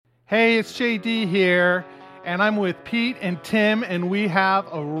Hey, it's Jay Dee here, and I'm with Pete and Tim, and we have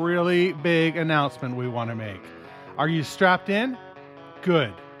a really big announcement we want to make. Are you strapped in?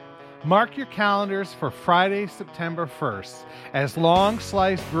 Good. Mark your calendars for Friday, September 1st, as Long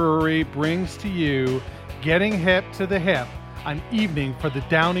Slice Brewery brings to you Getting Hip to the Hip, an evening for the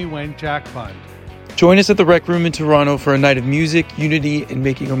Downie Wenjack Fund. Join us at the Rec Room in Toronto for a night of music, unity, and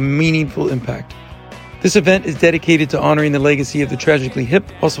making a meaningful impact. This event is dedicated to honoring the legacy of the Tragically Hip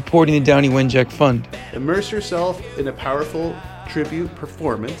while supporting the Downie Wenjack Fund. Immerse yourself in a powerful tribute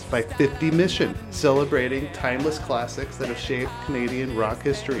performance by 50 Mission, celebrating timeless classics that have shaped Canadian rock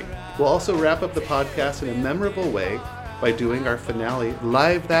history. We'll also wrap up the podcast in a memorable way by doing our finale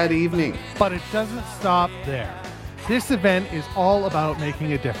live that evening. But it doesn't stop there. This event is all about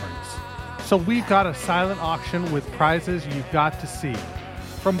making a difference. So we've got a silent auction with prizes you've got to see.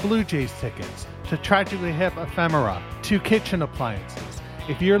 From Blue Jays tickets, to Tragically Hip ephemera, to kitchen appliances.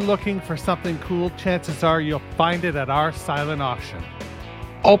 If you're looking for something cool, chances are you'll find it at our silent auction.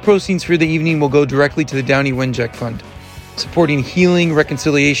 All proceeds for the evening will go directly to the Downie Wenjack Fund, supporting healing,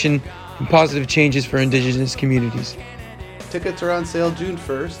 reconciliation, and positive changes for Indigenous communities. Tickets are on sale June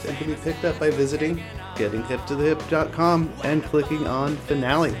 1st and can be picked up by visiting gettinghiptothehip.com and clicking on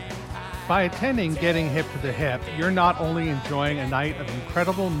Finale. By attending Getting Hip to the Hip, you're not only enjoying a night of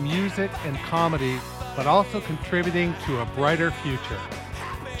incredible music and comedy, but also contributing to a brighter future.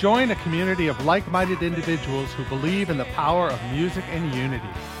 Join a community of like-minded individuals who believe in the power of music and unity.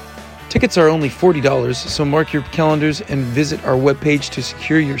 Tickets are only $40, so mark your calendars and visit our webpage to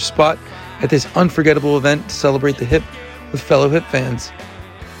secure your spot at this unforgettable event to celebrate the hip with fellow hip fans.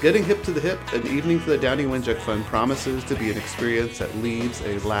 Getting Hip to the Hip, an evening for the Downie Wenjack Fund, promises to be an experience that leaves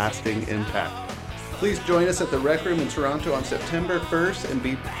a lasting impact. Please join us at the Rec Room in Toronto on September 1st and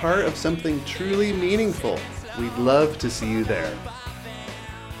be part of something truly meaningful. We'd love to see you there.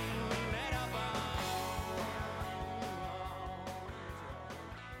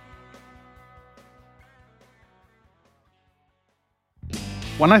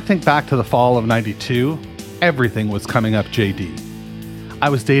 When I think back to the fall of '92, everything was coming up Jay Dee. I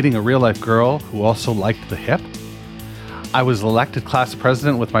was dating a real-life girl who also liked the hip. I was elected class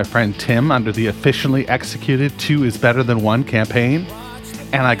president with my friend Tim under the officially executed 2 is better than 1 campaign,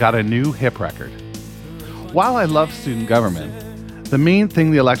 and I got a new hip record. While I love student government, the main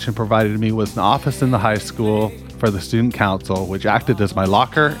thing the election provided me was an office in the high school for the student council, which acted as my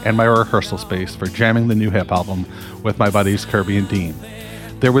locker and my rehearsal space for jamming the new hip album with my buddies Kirby and Dean.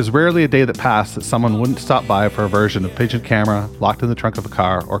 There was rarely a day that passed that someone wouldn't stop by for a version of Pigeon Camera, Locked in the Trunk of a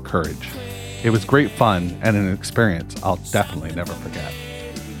Car, or Courage. It was great fun and an experience I'll definitely never forget.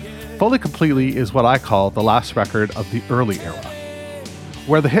 Fully Completely is what I call the last record of the early era,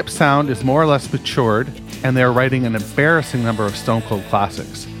 where the hip sound is more or less matured and they're writing an embarrassing number of Stone Cold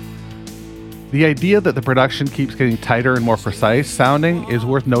classics. The idea that the production keeps getting tighter and more precise sounding is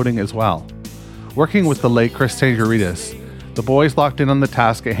worth noting as well. Working with the late Chris Tegeritas, the boys locked in on the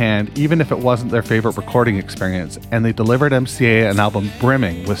task at hand, even if it wasn't their favorite recording experience, and they delivered MCA an album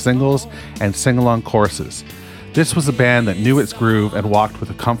brimming with singles and sing-along choruses. This was a band that knew its groove and walked with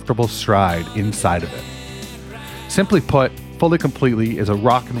a comfortable stride inside of it. Simply put, Fully Completely is a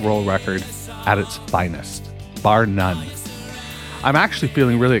rock and roll record at its finest, bar none. I'm actually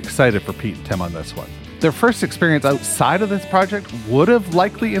feeling really excited for Pete and Tim on this one. Their first experience outside of this project would have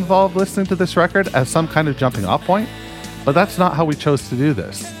likely involved listening to this record as some kind of jumping off point, but that's not how we chose to do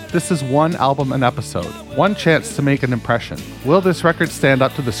this. This is one album an episode, one chance to make an impression. Will this record stand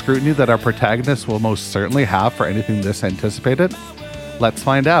up to the scrutiny that our protagonist will most certainly have for anything this anticipated? Let's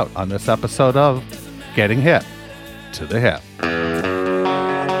find out on this episode of Getting Hip to the Hip.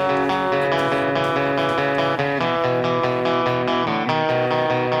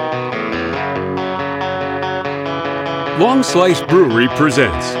 Long Slice Brewery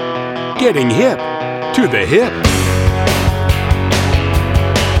presents Getting Hip to the Hip.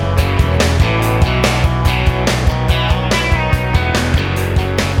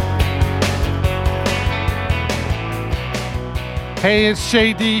 Hey, it's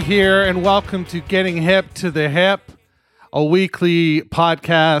Jay Dee here, and welcome to Getting Hip to the Hip, a weekly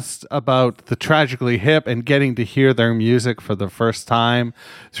podcast about the Tragically Hip and getting to hear their music for the first time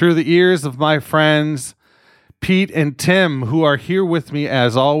through the ears of my friends Pete and Tim, who are here with me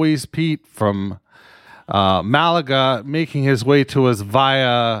as always. Pete from Malaga, making his way to us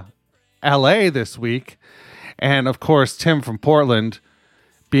via LA this week, and of course Tim from Portland,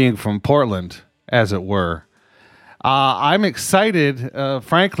 being from Portland, as it were. I'm excited,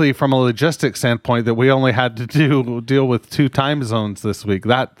 frankly, from a logistics standpoint, that we only had to deal with 2 time zones this week.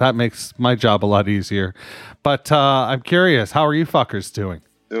 That makes my job a lot easier. But I'm curious, how are you fuckers doing?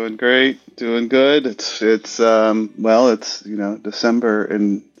 Doing great, doing good. It's December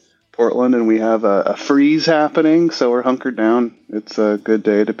in Portland, and we have a freeze happening, so we're hunkered down. It's a good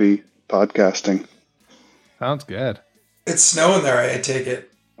day to be podcasting. Sounds good. It's snowing there, I take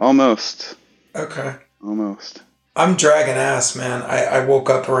it. Almost. Okay. Almost. I'm dragging ass, man. I woke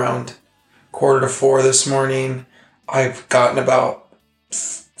up around 3:45 this morning. I've gotten about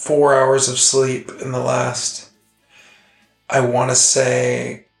 4 hours of sleep in the last, I want to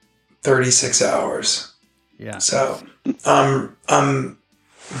say, 36 hours. Yeah. So, the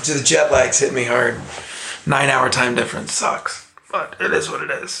jet lag's hit me hard. 9-hour time difference sucks, but it is what it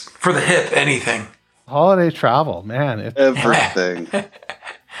is. For the hip, anything. Holiday travel, man. It's everything.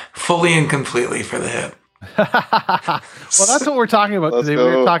 Fully and completely for the hip. Well, that's what we're talking about today.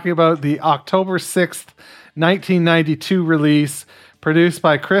 We're talking about the October 6th, 1992 release, produced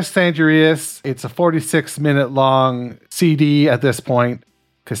by Chris Tegeritas. It's a 46-minute long CD at this point.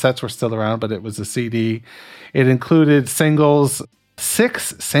 Cassettes were still around, but it was a CD. It included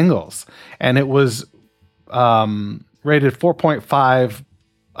 6 singles, and it was rated 4.5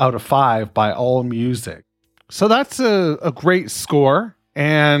 out of 5 by AllMusic. So that's a great score,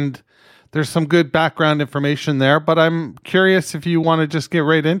 and there's some good background information there, but I'm curious if you want to just get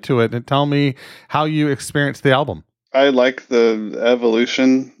right into it and tell me how you experienced the album. I like the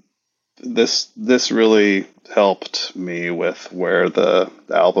evolution. This really helped me with where the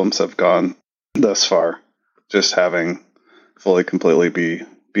albums have gone thus far. Just having fully, completely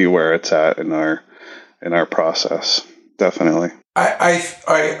be where it's at in our process. Definitely.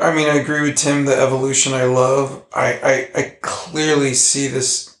 I mean, I agree with Tim. The evolution I love. I clearly see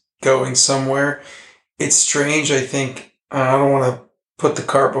this going somewhere. It's strange. I think I don't want to put the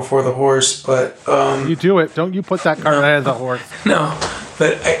cart before the horse, but you do it. Don't you put that cart ahead of the horse? No,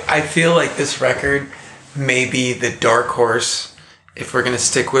 but I feel like this record may be the dark horse if we're going to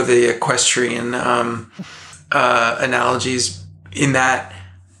stick with the equestrian analogies. In that,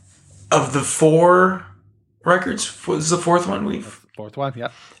 of the 4 records, was the 4th one fourth one, yeah.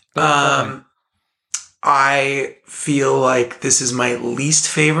 I feel like this is my least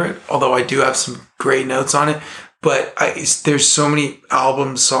favorite, although I do have some great notes on it. But there's so many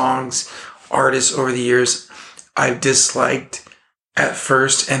albums, songs, artists over the years I've disliked at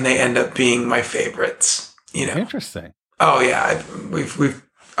first, and they end up being my favorites. You know, interesting. Oh yeah,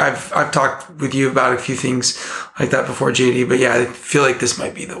 I've talked with you about a few things like that before, Jay Dee. But yeah, I feel like this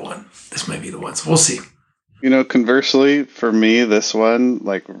might be the one. So we'll see. You know, conversely, for me, this one,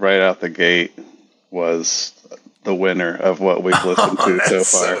 like right out the gate, was the winner of what we've listened to so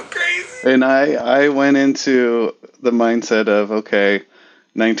far. So crazy. And I went into the mindset of, okay,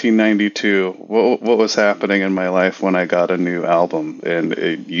 1992, what was happening in my life when I got a new album? And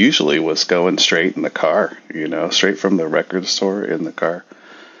it usually was going straight in the car, straight from the record store in the car.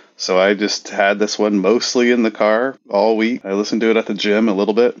 So I just had this one mostly in the car all week. I listened to it at the gym a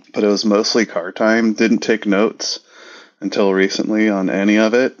little bit, but it was mostly car time. Didn't take notes until recently on any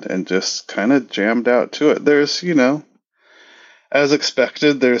of it, and just kind of jammed out to it. There's, as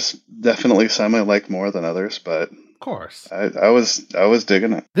expected, there's definitely some I like more than others, but of course, I was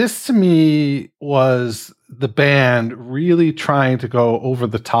digging it. This to me was the band really trying to go over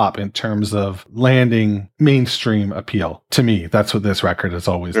the top in terms of landing mainstream appeal. To me, that's what this record has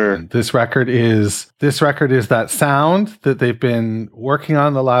always been. This record is that sound that they've been working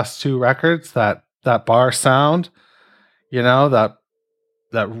on the last 2 records, that bar sound. That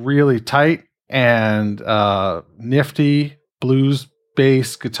really tight and nifty blues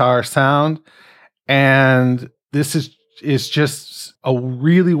bass guitar sound. And this is just a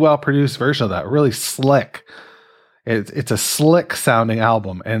really well produced version of that, really slick. It's a slick sounding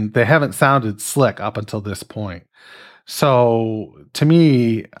album, and they haven't sounded slick up until this point. So to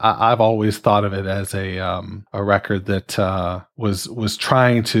me, I've always thought of it as a record that was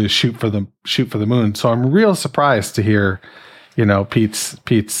trying to shoot for the moon. So I'm real surprised to hear,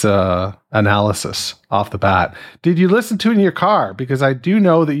 Pete's analysis off the bat. Did you listen to it in your car? Because I do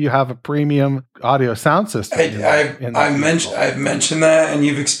know that you have a premium audio sound system. I've mentioned that, and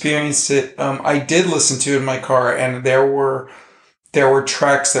you've experienced it. I did listen to it in my car, and there were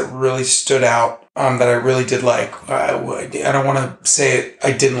tracks that really stood out. That I really did like. I don't want to say it,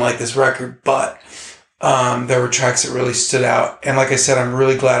 I didn't like this record, but there were tracks that really stood out. And like I said, I'm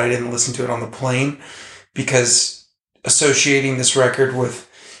really glad I didn't listen to it on the plane, because associating this record with,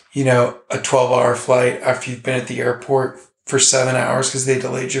 a 12-hour flight after you've been at the airport for 7 hours because they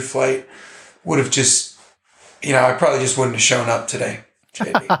delayed your flight would have just, I probably just wouldn't have shown up today,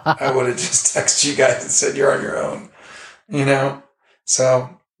 JD. I would have just texted you guys and said, you're on your own,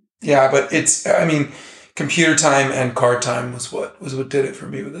 So... yeah, but because computer time and car time was what did it for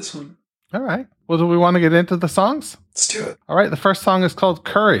me with this one. All right. Well, do we want to get into the songs? Let's do it. All right. The first song is called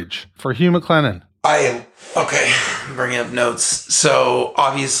Courage for Hugh MacLennan. I'm bringing up notes. So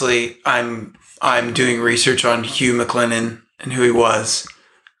obviously I'm doing research on Hugh MacLennan and who he was,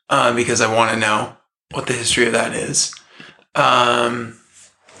 because I want to know what the history of that is. The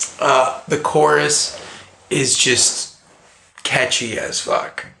chorus is just catchy as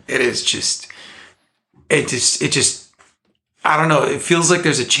fuck. It just, I don't know. It feels like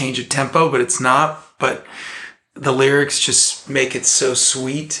there's a change of tempo, but it's not. But the lyrics just make it so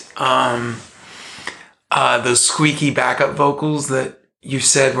sweet. Those squeaky backup vocals that you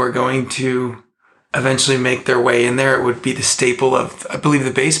said were going to eventually make their way in there. It would be the staple of, I believe,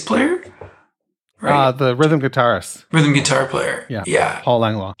 the bass player. Right? The rhythm guitar player. Yeah. Paul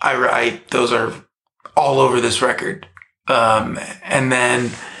Langlois. Those are all over this record. And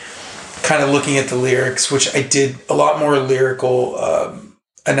then kind of looking at the lyrics, which I did a lot more lyrical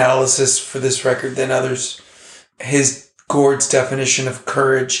analysis for this record than others. Gord's definition of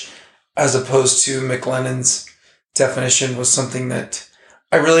courage as opposed to MacLennan's definition was something that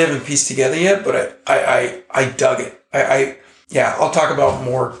I really haven't pieced together yet, but I dug it. I'll talk about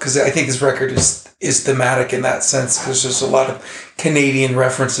more because I think this record is thematic in that sense because there's a lot of Canadian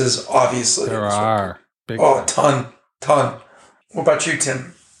references, obviously. There are. A ton. What about you,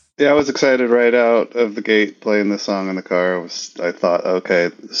 Tim? Yeah, I was excited right out of the gate playing this song in the car. I thought, okay,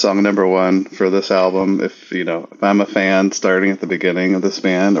 song number one for this album. If I'm a fan starting at the beginning of this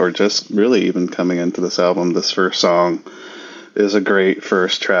band or just really even coming into this album, this first song is a great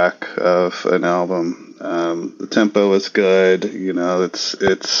first track of an album. The tempo is good.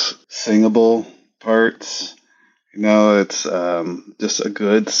 It's singable parts. It's just a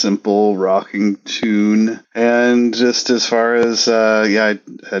good, simple, rocking tune. And just as far as, I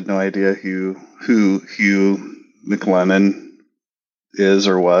had no idea who Hugh MacLennan is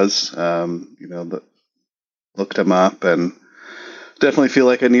or was. Looked him up and definitely feel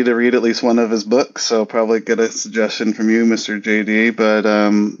like I need to read at least one of his books. So probably get a suggestion from you, Mr. Jay Dee. But,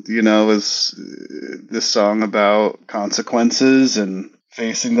 is this song about consequences and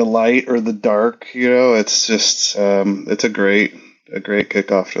facing the light or the dark, it's just, it's a great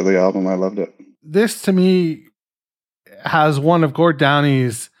kickoff to the album. I loved it. This to me has one of Gord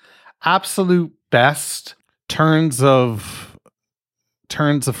Downie's absolute best turns of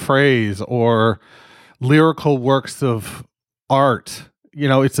phrase or lyrical works of art.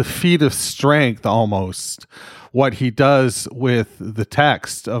 It's a feat of strength almost what he does with the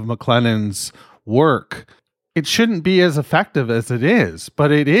text of MacLennan's work. It shouldn't be as effective as it is,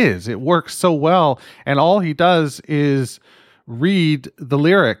 but it is. It works so well. And all he does is read the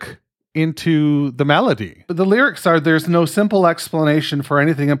lyric into the melody. The lyrics are, there's no simple explanation for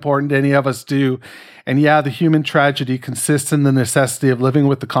anything important any of us do. And yeah, the human tragedy consists in the necessity of living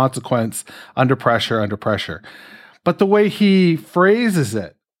with the consequence under pressure. But the way he phrases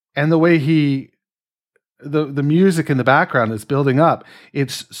it and the way the music in the background is building up,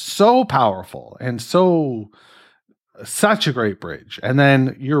 it's so powerful and such a great bridge. And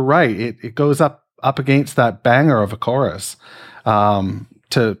then you're right, it goes up against that banger of a chorus to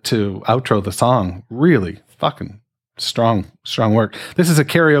outro the song. Really fucking strong work. This is a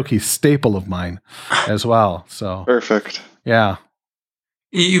karaoke staple of mine as well. So perfect. Yeah.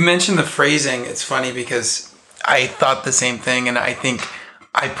 You mentioned the phrasing. It's funny because I thought the same thing, and I think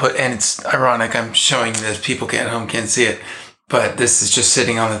and it's ironic, I'm showing this, people at home can't see it, but this is just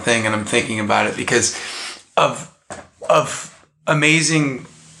sitting on the thing and I'm thinking about it because of amazing.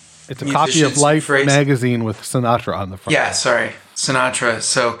 It's a copy of Life magazine with Sinatra on the front. Yeah, sorry. Sinatra.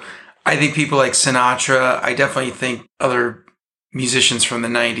 So I think people like Sinatra, I definitely think other musicians from the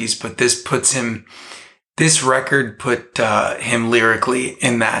 90s, but this record put him lyrically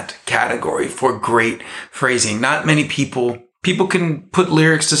in that category for great phrasing. Not many people can put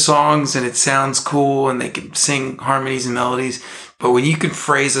lyrics to songs and it sounds cool and they can sing harmonies and melodies. But when you can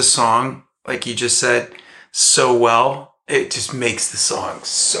phrase a song, like you just said, so well, it just makes the song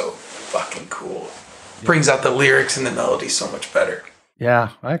so fucking cool. Brings out the lyrics and the melody so much better. Yeah,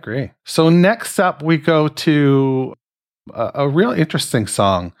 I agree. So next up, we go to a real interesting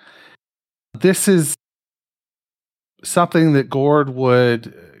song. This is something that Gord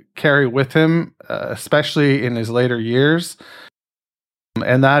would carry with him, especially in his later years.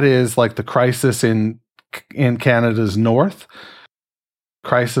 And that is like the crisis in Canada's north,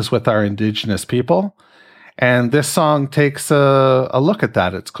 crisis with our Indigenous people. And this song takes a look at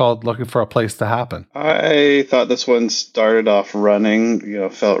that. It's called Looking for a Place to Happen. I thought this one started off running,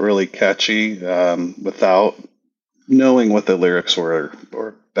 felt really catchy without knowing what the lyrics were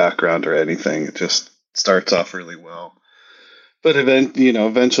or background or anything. It just starts off really well. But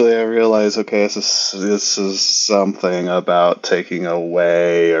eventually I realize, okay, this is something about taking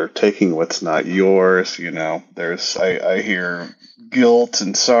away or taking what's not yours. I hear guilt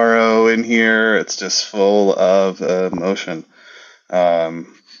and sorrow in here. It's just full of emotion.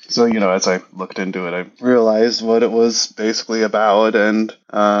 So, as I looked into it, I realized what it was basically about. And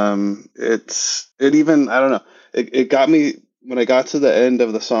I don't know, it got me. When I got to the end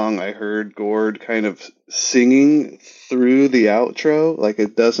of the song, I heard Gord kind of singing through the outro. Like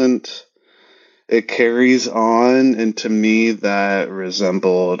it carries on. And to me, that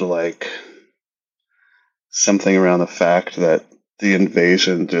resembled like something around the fact that the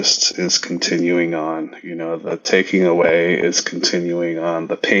invasion just is continuing on. The taking away is continuing on.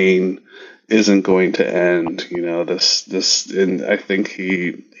 The pain isn't going to end. And I think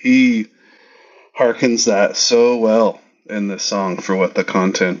he harkens that so well in this song for what the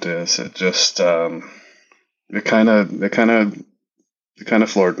content is. It just it kind of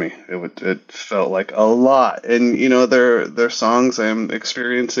floored me. It felt like a lot. And there are songs I'm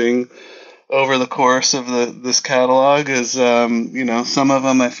experiencing over the course of this catalog is some of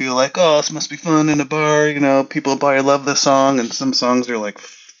them I feel like, oh, this must be fun in a bar, people probably love this song, and some songs are like,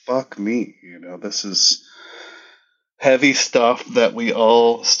 fuck me, this is heavy stuff that we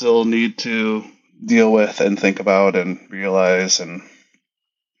all still need to deal with and think about and realize, and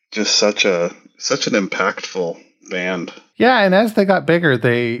just such an impactful band. Yeah, and as they got bigger,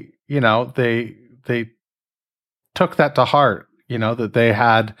 they took that to heart,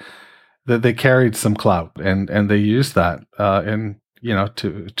 that they carried some clout, and they used that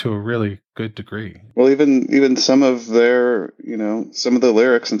to a really good degree. Well, even some of their, some of the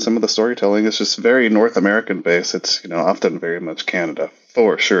lyrics and some of the storytelling is just very North American based. It's, often very much Canada,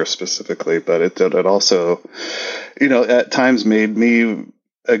 for sure, specifically, but it also, at times made me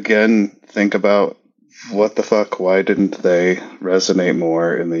again think about what the fuck, why didn't they resonate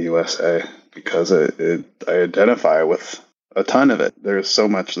more in the USA? Because I identify with a ton of it. There's so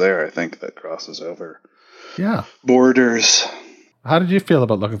much there, I think, that crosses over borders. How did you feel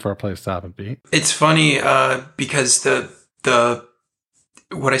about Looking for a Place to Happen, Pete? It's funny because the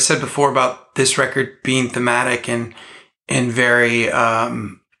what I said before about this record being thematic and very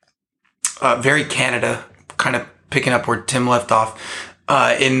very Canada, kind of picking up where Tim left off.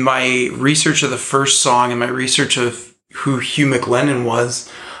 In my research of the first song and my research of who Hugh MacLennan was,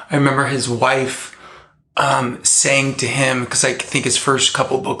 I remember his wife saying to him, because I think his first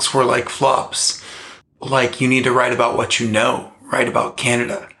couple books were like flops, like, you need to write about what you know, write about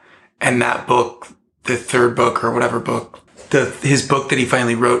Canada. And that book, the third book or whatever book, his book that he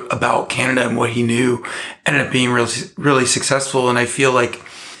finally wrote about Canada and what he knew, ended up being really, really successful. And I feel like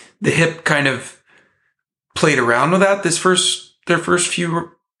the Hip kind of played around with that their first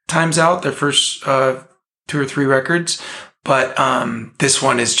few times out, their first 2 or 3 records. But this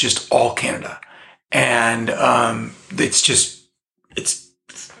one is just all Canada. And it's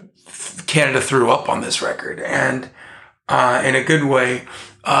Canada threw up on this record, and in a good way.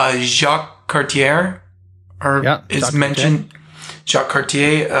 Jacques Cartier is mentioned. Jacques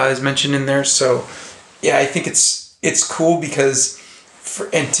Cartier is mentioned in there. So yeah, I think it's cool because,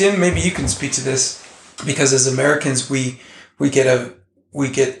 and Tim, maybe you can speak to this, because as Americans we have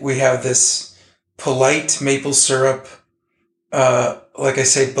this polite maple syrup, like I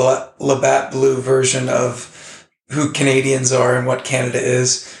say, Labatt Blue version of who Canadians are and what Canada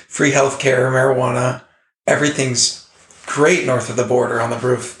is. Free healthcare, marijuana, everything's great north of the border on the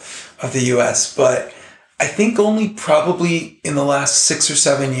roof of the U.S. But I think only probably in the last 6 or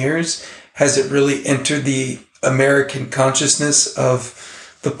 7 years has it really entered the American consciousness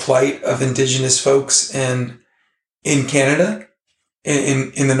of the plight of Indigenous folks in Canada,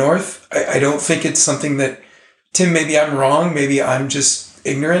 in the North. I don't think it's something that, Tim, maybe I'm wrong, maybe I'm just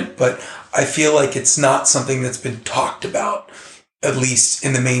ignorant, but I feel like it's not something that's been talked about, at least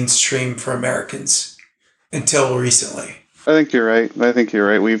in the mainstream for Americans, until recently. I think you're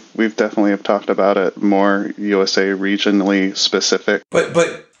right. We've definitely have talked about it more USA regionally specific. But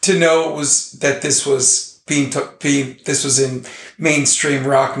to know that this was this was in mainstream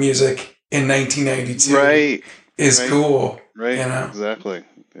rock music in 1992, right, is cool. Right, exactly.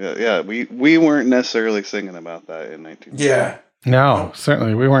 Yeah. We weren't necessarily singing about that in 1992. Yeah. No,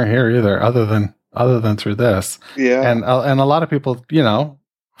 certainly we weren't here either, other than through this. Yeah. And a lot of people,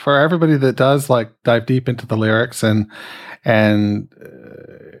 for everybody that does like dive deep into the lyrics and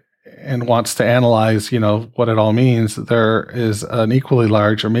wants to analyze, what it all means, there is an equally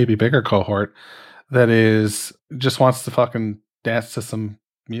large or maybe bigger cohort that just wants to fucking dance to some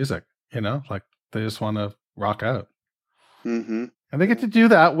music, like they just want to rock out. Mm-hmm. And they get to do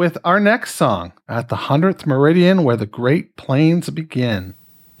that with our next song, At the 100th Meridian, Where the Great Plains Begin.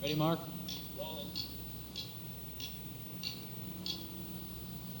 Ready, Mark?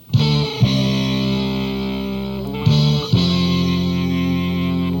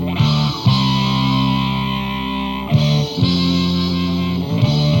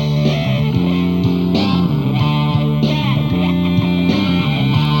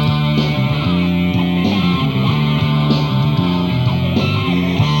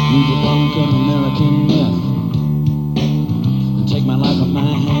 American myth and take my life in my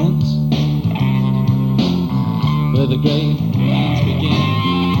hands, where the great plains begin,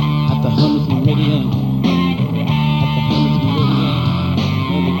 at the 100th meridian, at the 100th meridian,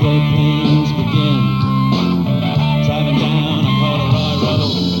 where the great plains begin. Driving down a corduroy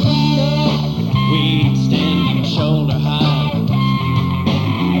road, weed standing shoulder high,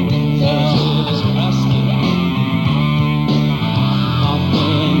 Ferris is rusty, off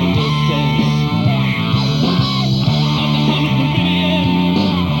in the distance.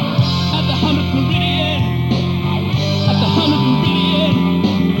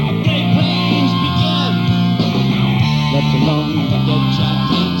 Left alone, the dead jack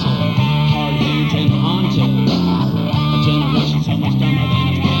painter, hard-hit and haunted. A generation so much dumber than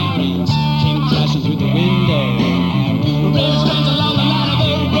its parents came crashing through the window. The rails trains along the line of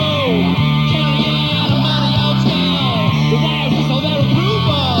the road, carrying out a mighty old tale. The wires whistle their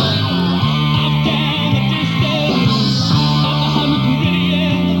approval. Off down the distance, at the 100th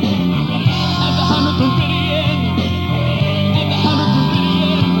meridian, at the 100th meridian, at the 100th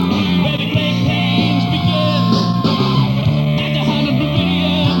meridian, where the great plains begin.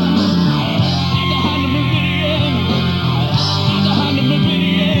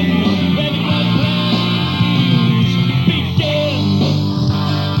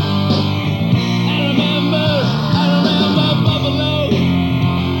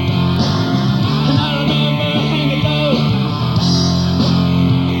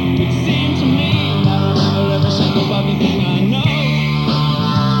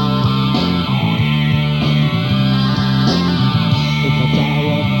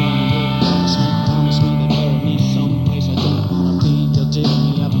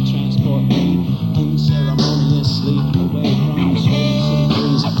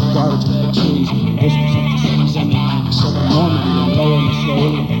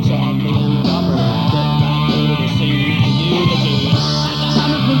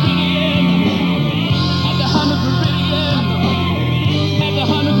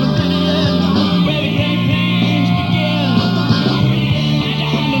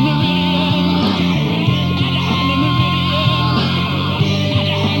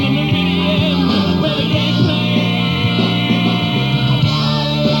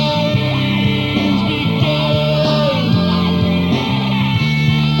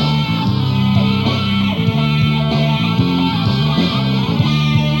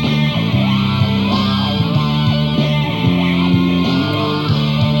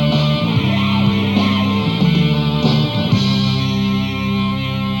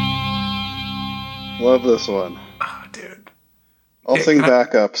 Love this one. Oh, dude. I'll sing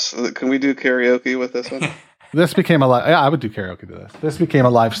backups. Can we do karaoke with this one? This became a live. Yeah, I would do karaoke to this. This became a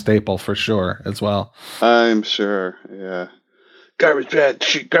live staple for sure as well. I'm sure. Yeah. Garbage bag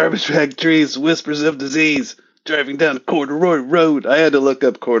trees, whispers of disease. Driving down Corduroy Road. I had to look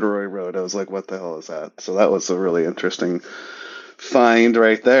up Corduroy Road. I was like, what the hell is that? So that was a really interesting find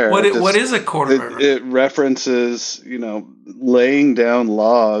right there. What is a corduroy road? It references, laying down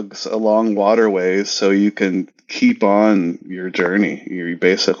logs along waterways so you can keep on your journey. You're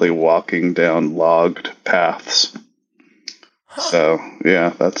basically walking down logged paths. Huh. So, yeah,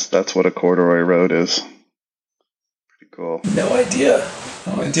 that's what a corduroy road is. Pretty cool. No idea.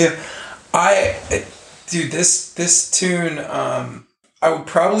 Dude, this tune, I'd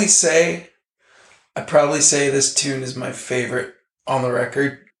probably say this tune is my favorite on the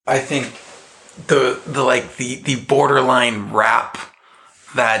record. I think the borderline rap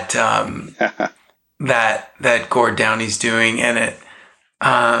that that Gord Downie's doing, and it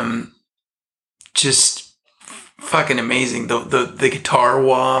just fucking amazing. The guitar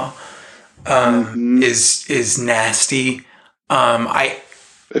wah is nasty.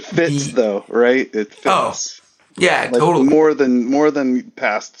 It fits though, right? It fits. Oh, yeah, like totally. More than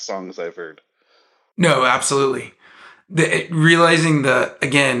past songs I've heard. No, absolutely. Realizing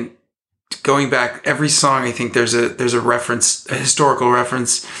again, going back every song, I think there's a reference, a historical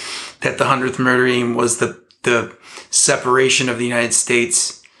reference, that the 100th Meridian was the separation of the United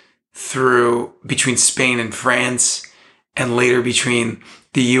States between Spain and France, and later between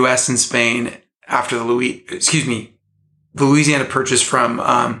the U.S. and Spain after Louisiana Purchase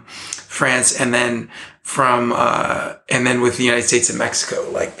from France, and then with the United States and Mexico,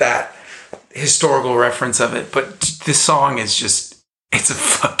 like that historical reference of it. But this song is just, it's a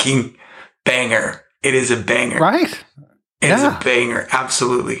fucking banger. It is a banger. Right? It's a banger.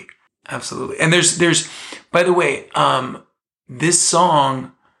 Absolutely. Absolutely. And there's, by the way, this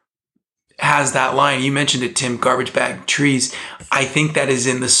song has that line. You mentioned it, Tim, garbage bag trees. I think that is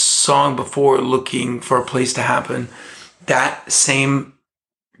in the song before, Looking for a Place to Happen. That same,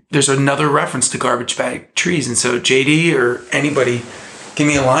 there's another reference to garbage bag trees. And so Jay Dee or anybody, give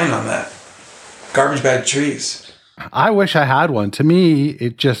me a line on that. Garbage bag trees. I wish I had one. To me,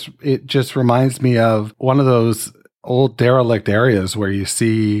 it just reminds me of one of those old derelict areas where you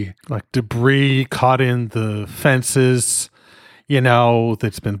see like debris caught in the fences,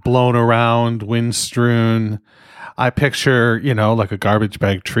 that's been blown around, wind strewn. I picture, like a garbage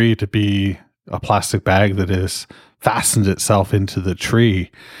bag tree to be a plastic bag that has fastened itself into the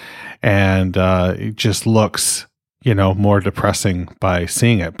tree. And it just looks, more depressing by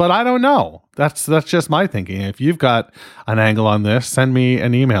seeing it. But I don't know. That's just my thinking. If you've got an angle on this, send me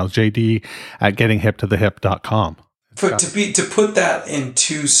an email, jd@gettinghiptothehip.com. To put that in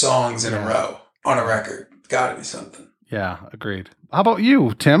 2 songs in a row on a record, gotta be something. Yeah, agreed. How about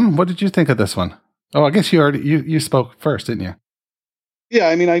you, Tim? What did you think of this one? Oh, I guess you already you spoke first, didn't you? Yeah,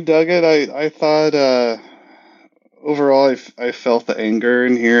 I mean, I dug it. I thought overall, I felt the anger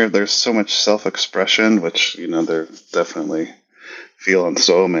in here. There's so much self-expression, which they're definitely feel in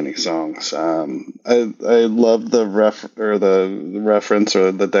so many songs. I love the reference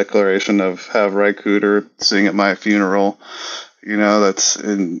or the declaration of have Ry Cooder sing at my funeral. That's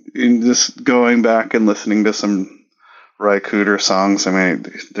in just going back and listening to some Ry Cooder songs. I mean,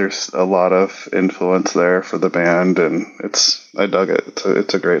 there's a lot of influence there for the band, and I dug it.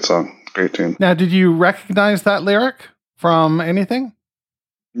 It's a great song, great tune. Now, did you recognize that lyric from anything?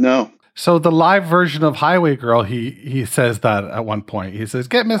 No. So the live version of Highway Girl, he says that at one point. He says,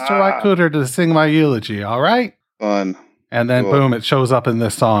 "Get Mr. Ry Cooder to sing my eulogy, all right?" Fun. And then boom, it shows up in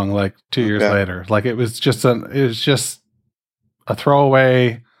this song like 2 years later. Like it was just a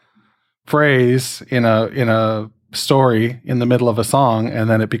throwaway phrase in a story in the middle of a song, and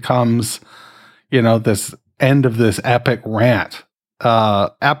then it becomes, this end of this epic rant,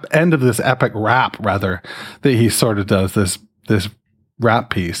 end of this epic rap rather, that he sort of does this rap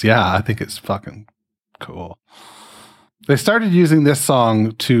piece. Yeah, I think it's fucking cool. They started using this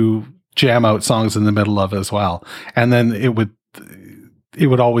song to jam out songs in the middle of as well, and then it would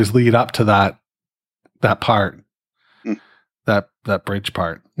always lead up to that part, that bridge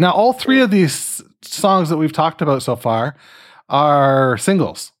part. Now, all 3 of these songs that we've talked about so far are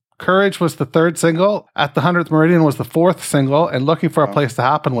singles. Courage was the 3rd single. At the 100th Meridian was the 4th single, and Looking for a Place to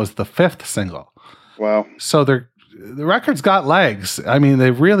Happen was the 5th single. Wow! So the record's got legs. I mean, they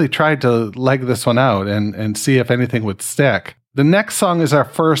really tried to leg this one out and see if anything would stick. The next song is our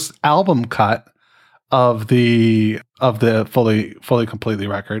first album cut of the fully completely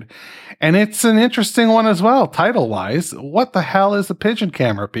record, and it's an interesting one as well, title wise. What the hell is a pigeon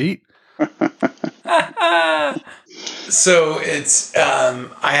camera, Pete? So it's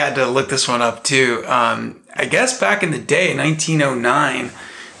I had to look this one up too. I guess back in the day, 1909,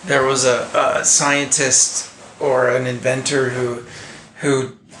 there was a scientist or an inventor who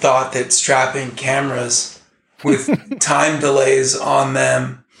thought that strapping cameras with time delays on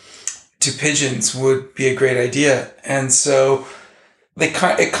them to pigeons would be a great idea. And so it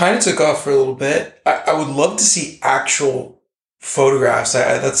kind of took off for a little bit. I would love to see actual photographs.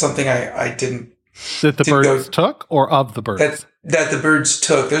 That's something I didn't. That the birds took, or of the birds? That the birds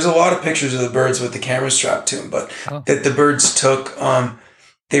took. There's a lot of pictures of the birds with the camera strapped to them, but that the birds took.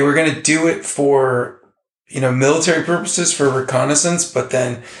 They were going to do it for, military purposes, for reconnaissance, but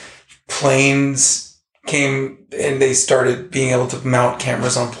then planes came and they started being able to mount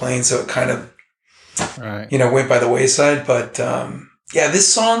cameras on planes, so it kind of, went by the wayside. But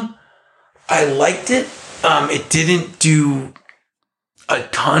this song, I liked it. It didn't do a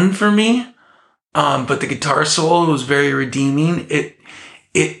ton for me. But the guitar solo was very redeeming. This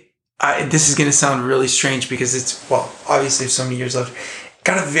is going to sound really strange because obviously so many years left.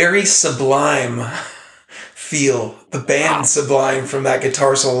 Got a very Sublime feel. The band Sublime from that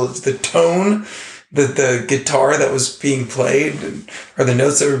guitar solo. The tone, the guitar that was being played, or the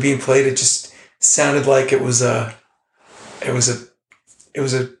notes that were being played, it just sounded like it was a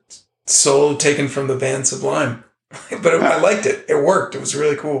solo taken from the band Sublime. But I liked it. It worked. It was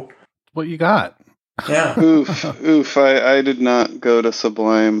really cool. What you got? Yeah. Oof. I did not go to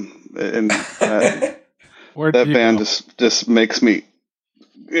Sublime, and that band just makes me,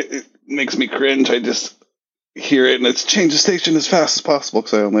 it makes me cringe. hear it and it's change the station as fast as possible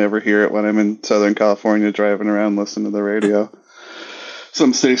because I only ever hear it when I'm in Southern California driving around listening to the radio.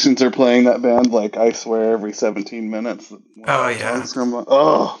 Some stations are playing that band like I swear every 17 minutes. Oh yeah.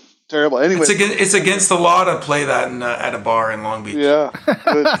 Oh, terrible. Anyway, it's against the law to play that at a bar in Long Beach. Yeah,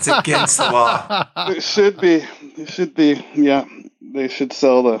 it's against the law. It should be. Yeah, they should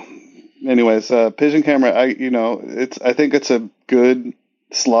sell the. Anyways, Pigeon Camera. I think it's a good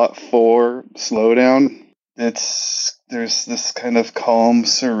slot 4 slowdown. There's this kind of calm,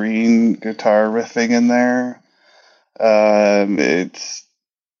 serene guitar riffing in there.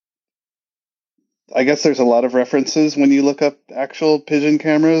 I guess there's a lot of references when you look up actual pigeon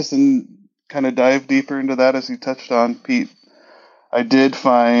cameras and kind of dive deeper into that, as you touched on, Pete. I did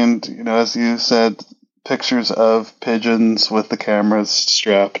find, as you said, pictures of pigeons with the cameras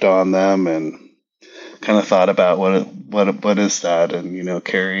strapped on them, and kind of thought about what is that, and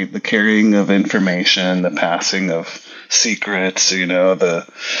the carrying of information, the passing of secrets, the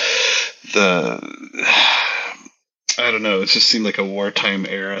I don't know, it just seemed like a wartime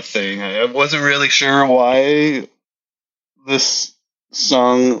era thing. I wasn't really sure why this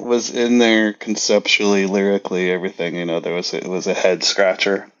song was in there conceptually, lyrically, everything. It was a head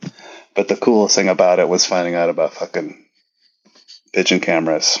scratcher. But the coolest thing about it was finding out about fucking pigeon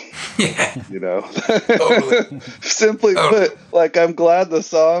cameras. Yeah. Totally. Simply put, I'm glad the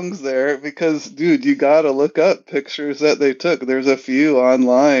song's there because, dude, you gotta look up pictures that they took. There's a few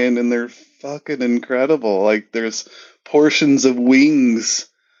online and they're fucking incredible. There's portions of wings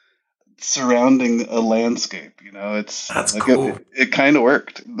surrounding a landscape. That's cool. It kind of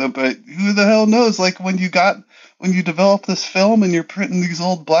worked, but who the hell knows? When you develop this film and you're printing these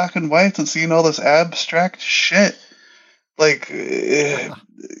old black and whites and seeing all this abstract shit,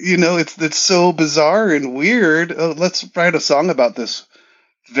 it's so bizarre and weird. Let's write a song about this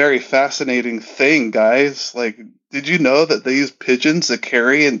very fascinating thing, guys. Did you know that they use pigeons to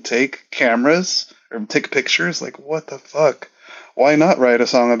carry and take cameras or take pictures? What the fuck? Why not write a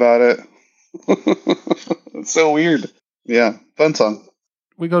song about it? It's so weird. Yeah, fun song.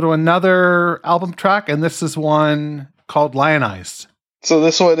 We go to another album track, and this is one called Lionized. So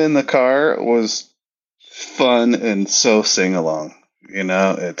this one in the car was fun and so sing-along.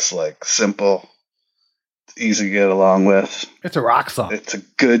 It's simple, it's easy to get along with. It's a rock song. It's a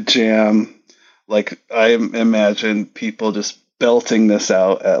good jam. I imagine people just belting this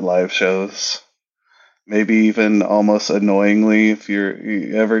out at live shows. Maybe even almost annoyingly if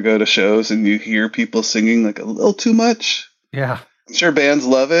you ever go to shows and you hear people singing a little too much. Yeah. I'm sure bands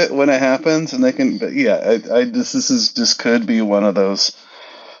love it when it happens, and they can. But yeah, this is just could be one of those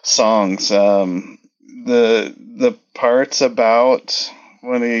songs. The parts about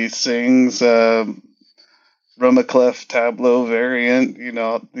when he sings Rumaclef tableau variant,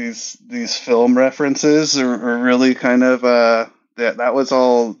 these film references are really kind of that was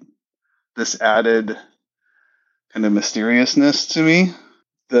all this added kind of mysteriousness to me.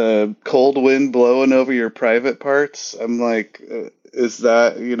 The cold wind blowing over your private parts. I'm is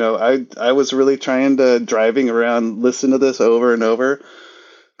that, I was really trying to, driving around, listen to this over and over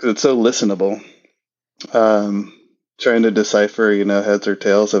because it's so listenable. Trying to decipher, heads or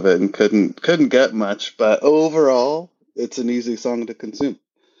tails of it and couldn't get much, but overall it's an easy song to consume.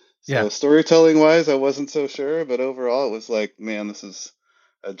 So yeah. Storytelling wise, I wasn't so sure, but overall it was man, this is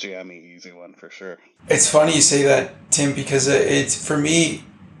a jammy, easy one for sure. It's funny you say that, Tim, because it's, for me,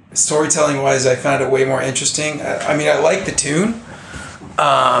 storytelling wise, I found it way more interesting. I like the tune.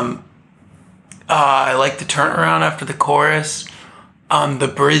 I like the turnaround after the chorus.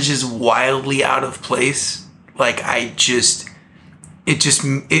 The bridge is wildly out of place.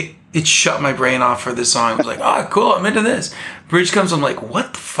 It shut my brain off for this song. I was cool, I'm into this. Bridge comes, I'm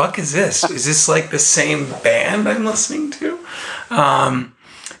what the fuck is this? Is this the same band I'm listening to?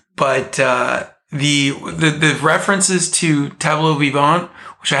 But the references to Tableau Vivant,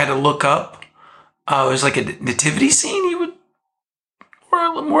 which I had to look up, was a nativity scene, you would,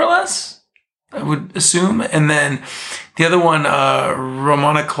 more or less, I would assume. And then the other one,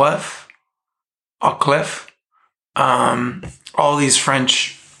 Romana Clef, all these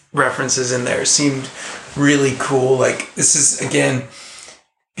French references in there seemed really cool. This is, again,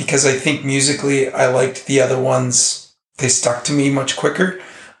 because I think musically I liked the other ones, they stuck to me much quicker.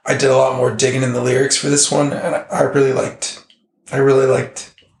 I did a lot more digging in the lyrics for this one, and I really liked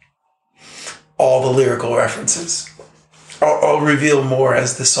all the lyrical references. I'll reveal more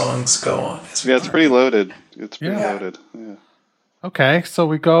as the songs go on. Yeah, it's pretty loaded. It's pretty loaded. Yeah. Okay, so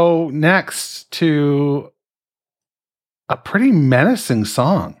we go next to a pretty menacing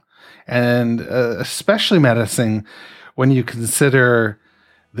song, and especially menacing when you consider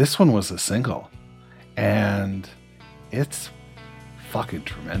this one was a single. And it's fucking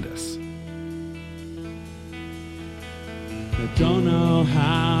tremendous. I don't know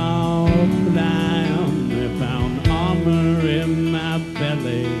how, but I only found armor in my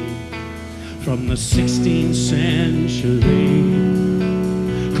belly from the 16th century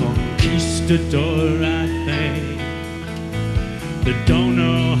conquistador, I think. I don't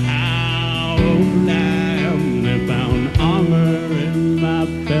know how, but I only found armor in my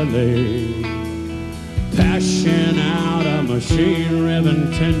belly, passion out a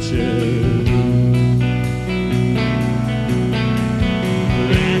machine-driven tension.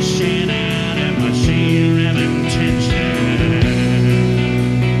 Lashing out a machine-driven tension.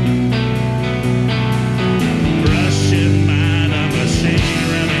 Brushing by the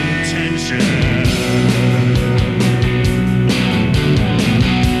machine-driven tension.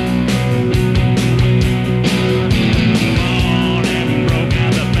 Morning broke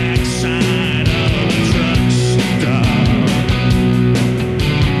out the backside of a truck stop.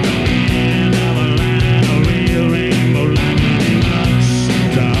 The end of a line, a real rainbow like a rock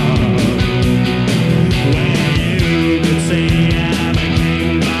star. Where you could see I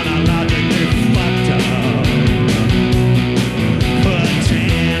became chronologically fucked up. Put $10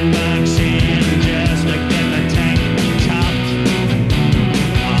 in just to get the tank chopped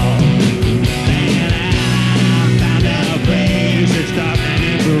off. And I found a place that's dark and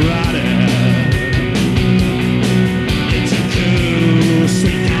it's rotted. It's a cool,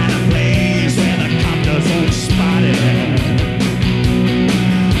 sweet kind of place where the copters won't spot it.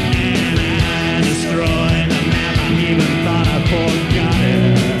 And I destroyed the map, I even thought I forgot it.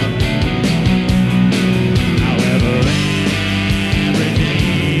 However, every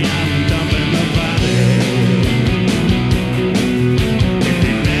day I'm dumping the body. It'd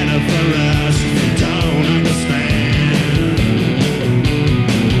be better for us if you don't understand.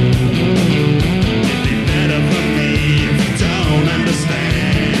 It'd be better for me if you don't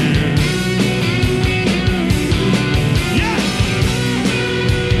understand. Yeah!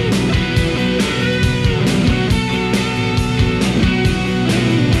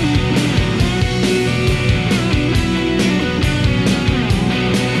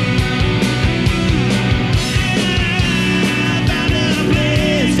 I found a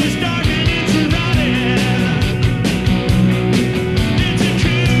place that's dark and it's rotted. It's a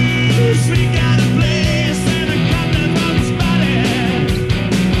cool, sweet kind of place where the copters won't spot it.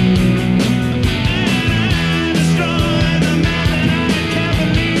 And I destroyed the map and I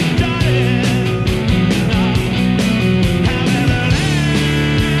carefully dotted. However,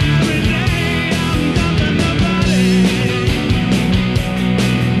 every day I'm dumping the body.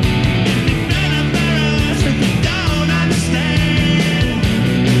 It'd be better for us if you don't understand.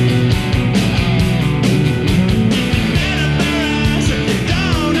 It'd be better for us if you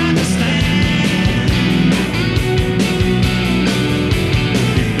don't understand.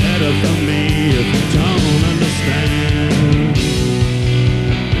 It'd be better for me if you don't understand.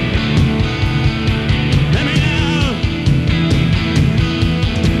 Let me out.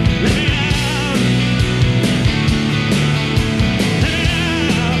 Let me out. Let me out. Let me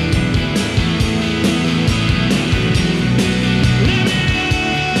out. Let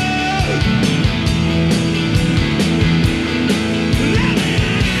me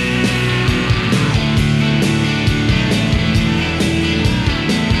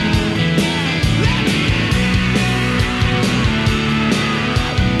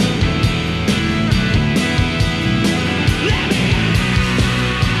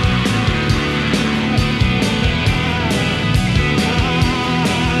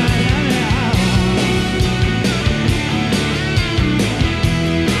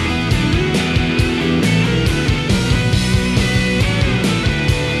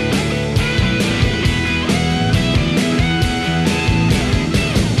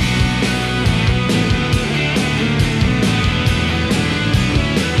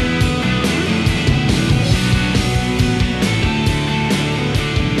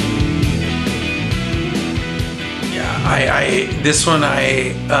This one,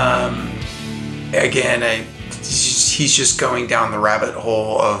 he's just going down the rabbit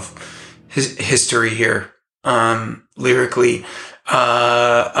hole of his history here. Lyrically,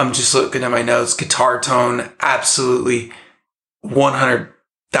 I'm just looking at my notes. Guitar tone, absolutely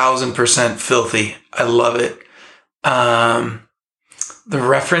 100,000% filthy. I love it. The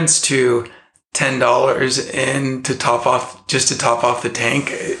reference to $10 in to top off the tank.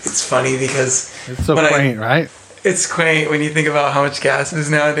 It's funny because It's so quaint, right? It's quaint when you think about how much gas is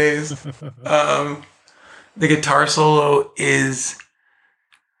nowadays. The guitar solo is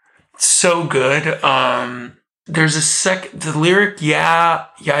so good. There's the lyric,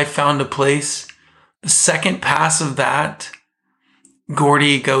 I found a place The second pass of that,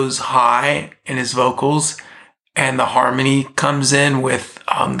 Gordy goes high in his vocals and the harmony comes in with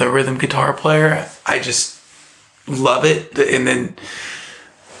the rhythm guitar player. I just love it. And then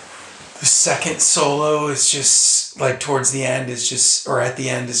the second solo is just like towards the end is just, or at the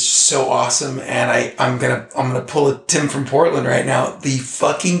end is just so awesome. And I'm gonna pull a Tim from Portland right now. The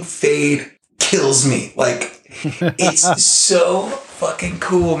fucking fade kills me. Like, it's so fucking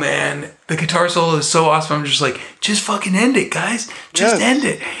cool, man. The guitar solo is so awesome. I'm just like, just fucking end it, guys. Just end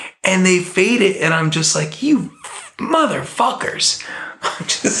it. And they fade it, and I'm just like, you motherfuckers.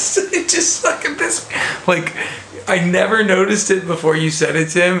 It just fucking this. Like, I never noticed it before you said it,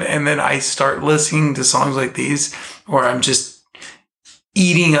 Tim, and then I start listening to songs like these where I'm just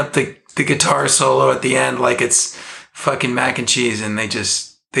eating up the guitar solo at the end like it's fucking mac and cheese, and they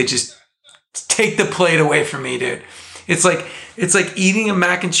just take the plate away from me, dude. It's like eating a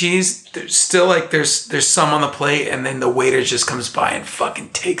mac and cheese. There's still like there's some on the plate, and then the waiter just comes by and fucking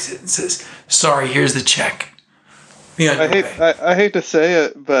takes it and says, "Sorry, here's the check." I hate to say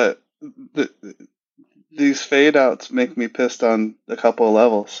it, but these fade outs make me pissed on a couple of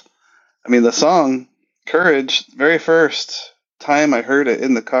levels. I mean, the song "Courage," very first time I heard it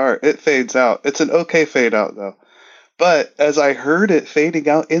in the car, it fades out. It's an okay fade out though. But as I heard it fading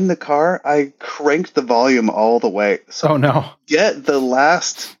out in the car, I cranked the volume all the way. So oh no! Get the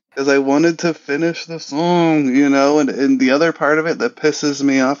last, because I wanted to finish the song, and the other part of it that pisses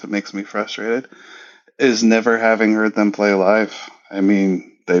me off, it makes me frustrated, is never having heard them play live. I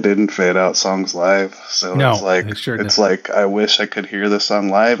mean, they didn't fade out songs live, so no, it's like I wish I could hear the song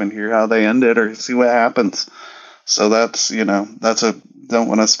live and hear how they end it or see what happens. So that's don't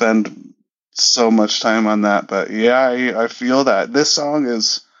want to spend so much time on that, but yeah, I feel that this song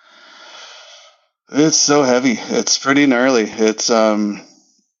it's so heavy. It's pretty gnarly. It's the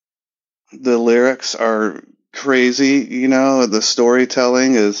lyrics are crazy, the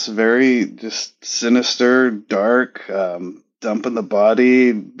storytelling is very just sinister, dark, dumping the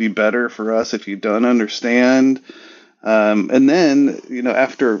body, be better for us if you don't understand. And then,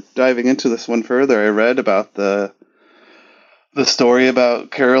 after diving into this one further, I read about the story about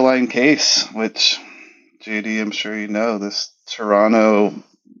Caroline Case, which, Jay Dee, I'm sure you know, this Toronto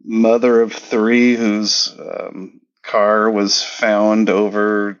mother of three whose car was found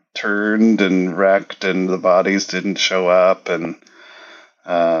overturned and wrecked and the bodies didn't show up. And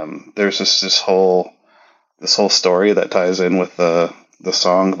there's this whole story that ties in with the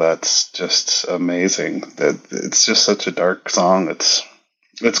song that's just amazing. That it's just such a dark song. It's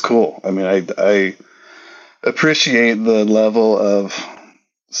cool. I mean, I appreciate the level of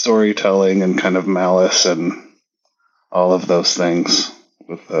storytelling and kind of malice and all of those things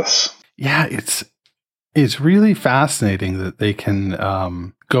with this. Yeah, it's really fascinating that they can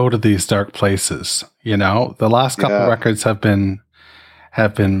go to these dark places. The last couple records have been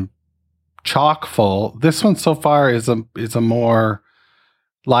chock full. This one so far is a more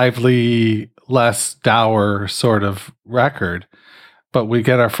lively, less dour sort of record. But we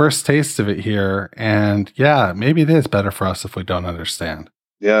get our first taste of it here, and yeah, maybe it is better for us if we don't understand.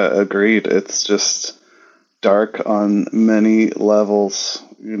 Yeah, agreed. It's just dark on many levels,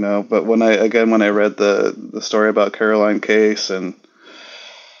 But when I read the story about Caroline Case and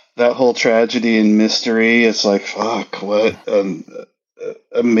that whole tragedy and mystery, it's like, fuck, what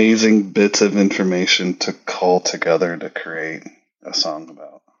amazing bits of information to cull together to create a song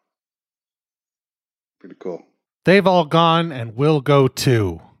about. Pretty cool. They've all gone and will go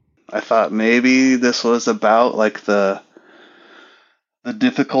too. I thought maybe this was about like the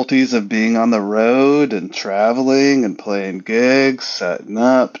difficulties of being on the road and traveling and playing gigs, setting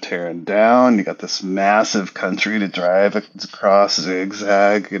up, tearing down. You got this massive country to drive across,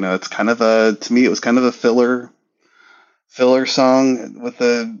 zigzag. It's kind of to me, it was kind of a filler song with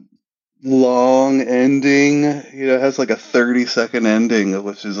a long ending. It has like a 30-second ending,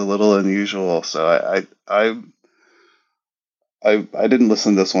 which is a little unusual. So I didn't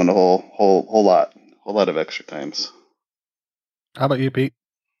listen to this one a whole lot of extra times. How about you, Pete?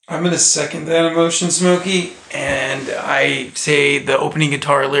 I'm going to second that emotion, Smokey, and I say the opening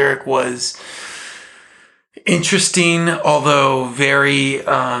guitar lyric was interesting, although very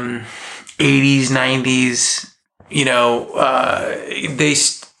 80s, 90s.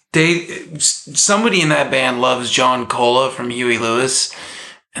 Somebody in that band loves John Cola from Huey Lewis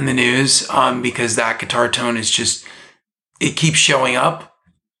and the News, because that guitar tone is just, it keeps showing up.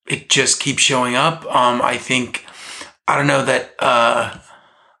 It just keeps showing up. I don't know that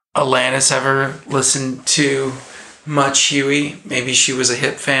Alanis ever listened to much Huey. Maybe she was a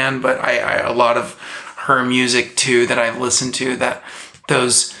Hip fan, but I a lot of her music too that I've listened to, that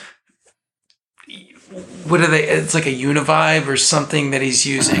those what are they? It's like a univibe or something that he's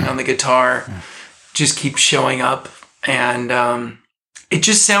using on the guitar. Just keeps showing up, and it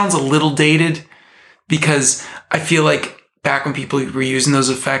just sounds a little dated because I feel like back when people were using those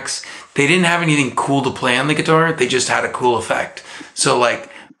effects, they didn't have anything cool to play on the guitar. They just had a cool effect. So like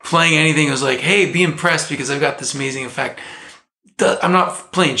playing anything was like, hey, be impressed because I've got this amazing effect. I'm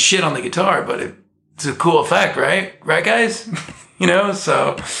not playing shit on the guitar, but it's a cool effect, right? Right, guys?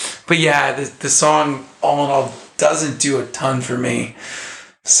 So, but yeah, the song all in all doesn't do a ton for me.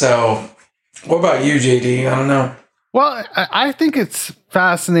 So what about you, Jay Dee? I don't know. Well, I think it's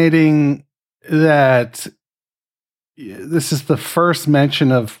fascinating that this is the first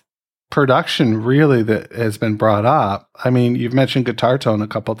mention of production really that has been brought up. I mean, you've mentioned guitar tone a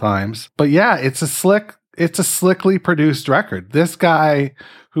couple times, but yeah, it's a slickly produced record. This guy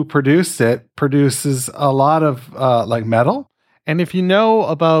who produced it produces a lot of like metal. And if you know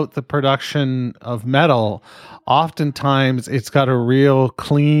about the production of metal, oftentimes it's got a real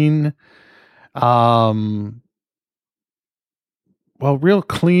clean, real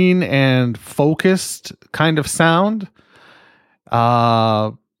clean and focused kind of sound.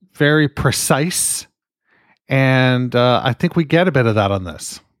 Very precise. And I think we get a bit of that on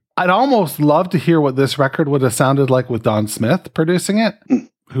this. I'd almost love to hear what this record would have sounded like with Don Smith producing it,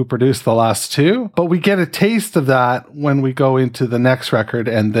 who produced the last two. But we get a taste of that when we go into the next record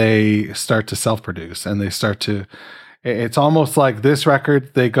and they start to self-produce and they start to... It's almost like this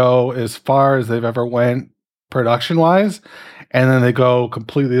record, they go as far as they've ever went production-wise, and then they go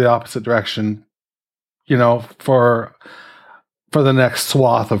completely the opposite direction, for the next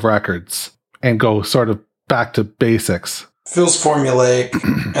swath of records and go sort of back to basics. Feels formulaic,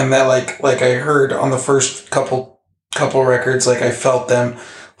 and that like I heard on the first couple records, like I felt them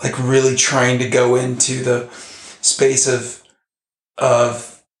like really trying to go into the space of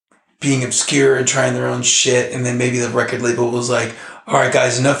being obscure and trying their own shit, and then maybe the record label was like, all right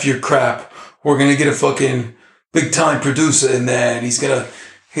guys, enough of your crap, we're gonna get a fucking big time producer in there and you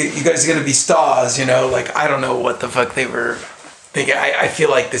guys are gonna be stars, like I don't know what the fuck they were thinking. I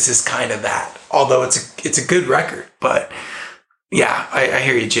feel like this is kind of that, although it's a good record. But yeah, I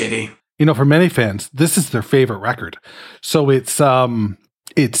hear you, JD. For many fans, this is their favorite record. So it's tough.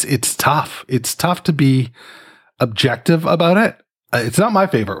 It's tough to be objective about it. It's not my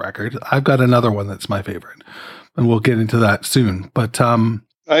favorite record. I've got another one that's my favorite, and we'll get into that soon. But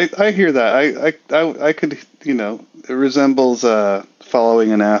I hear that. I could, it resembles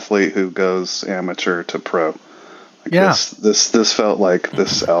following an athlete who goes amateur to pro. This felt like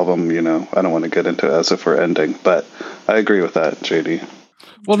this album, I don't want to get into it as if we're ending, but I agree with that, JD.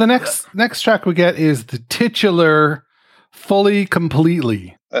 Well, the next track we get is the titular Fully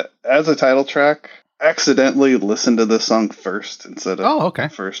Completely. As a title track, accidentally listened to this song first instead of the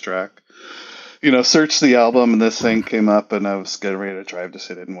first track. Searched the album and this thing came up and I was getting ready to drive to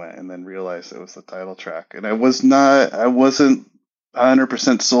sit and went and then realized it was the title track. And I wasn't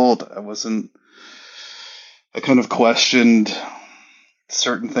 100% sold. I kind of questioned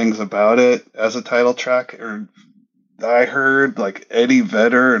certain things about it as a title track. Or I heard like Eddie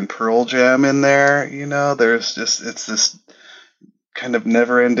Vedder and Pearl Jam in there. It's this kind of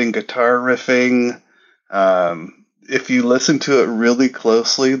never-ending guitar riffing. If you listen to it really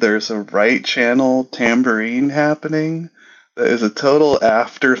closely, there's a right channel tambourine happening. That is a total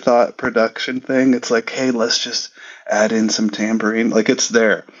afterthought production thing. It's like, hey, let's just add in some tambourine. Like it's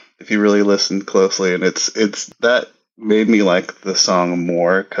there if you really listen closely, and it's that made me like the song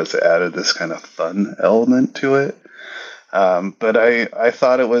more because it added this kind of fun element to it. But I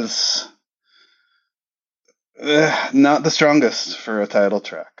thought it was not the strongest for a title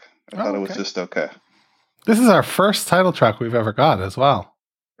track. I thought it was just okay. This is our first title track we've ever got as well.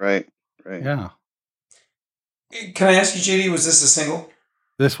 Right. Yeah. Can I ask you, JD, was this a single?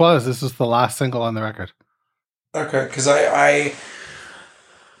 This was the last single on the record. Okay, because I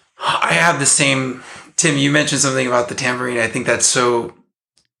have the same. Tim, you mentioned something about the tambourine. I think that's so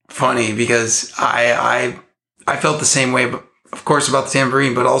funny because I felt the same way, but of course about the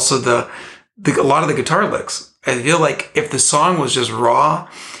tambourine, but also a lot of the guitar licks. I feel like if the song was just raw,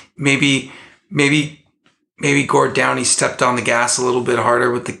 maybe Gord Downie stepped on the gas a little bit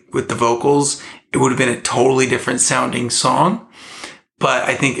harder with the vocals, it would have been a totally different sounding song. But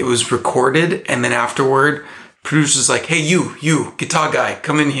I think it was recorded, and then afterward, producer's like, hey, you, guitar guy,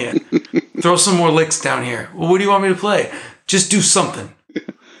 come in here. Throw some more licks down here. Well, what do you want me to play? Just do something.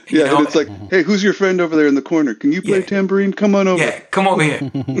 Yeah, and it's like, hey, who's your friend over there in the corner? Can you play tambourine? Come on over. Yeah, come over here.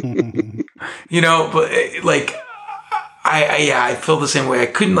 But like, I feel the same way. I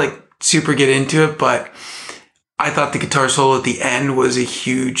couldn't like super get into it, but I thought the guitar solo at the end was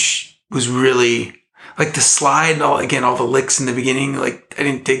really like the slide and all the licks in the beginning, like I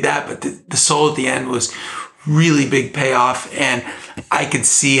didn't dig that, but the soul at the end was really big payoff. And I could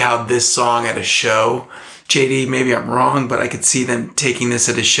see how this song at a show, Jay Dee, maybe I'm wrong, but I could see them taking this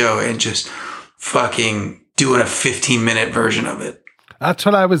at a show and just fucking doing a 15-minute version of it. That's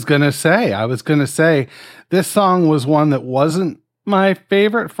what I was going to say. I was going to say this song was one that wasn't my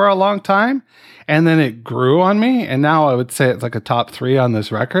favorite for a long time. And then it grew on me. And now I would say it's like a top 3 on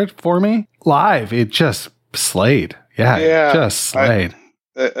this record for me. Live, it just slayed. Yeah, it just slayed.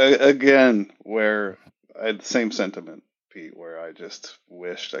 Again, where I had the same sentiment, Pete, where I just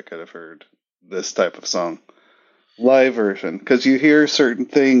wished I could have heard this type of song. Live version, because you hear certain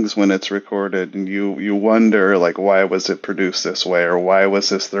things when it's recorded and you wonder, like, why was it produced this way, or why was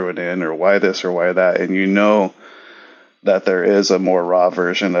this thrown in, or why this or why that, and you know that there is a more raw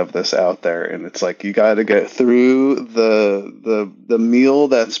version of this out there, and it's like you got to get through the meal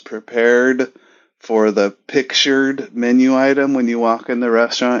that's prepared for the pictured menu item when you walk in the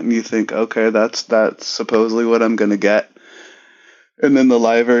restaurant and you think, okay, that's supposedly what I'm gonna get. And then the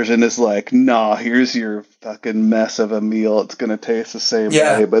live version is like, nah, here's your fucking mess of a meal. It's gonna taste the same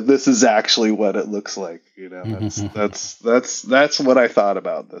way, but this is actually what it looks like. You know, that's what I thought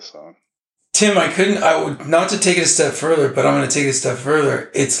about this song. Tim, I would not to take it a step further, but I'm going to take it a step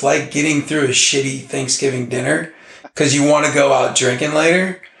further. It's like getting through a shitty Thanksgiving dinner because you want to go out drinking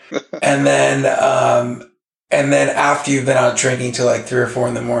later, and then after you've been out drinking till like 3 or 4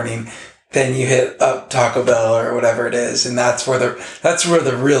 in the morning. Then you hit up Taco Bell or whatever it is, and that's where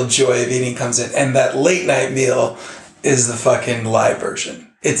the real joy of eating comes in. And that late night meal is the fucking live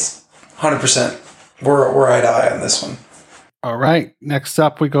version. It's 100%. We're eye to eye on this one. All right. Next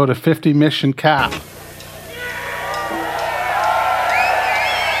up, we go to 50 Mission Cap.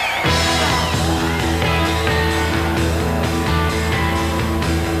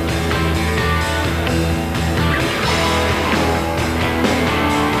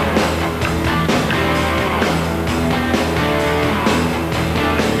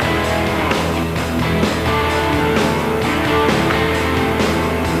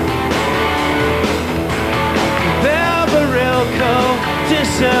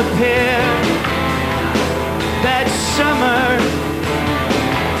 Disappeared that summer.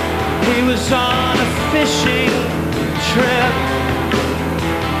 He was on a fishing trip.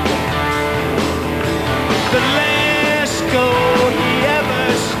 The last goal he ever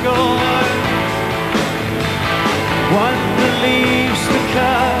scored, one that leaves the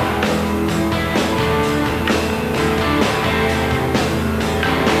cup.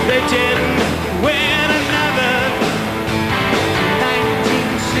 They didn't win another.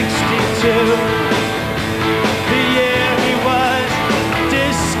 1962, the year he was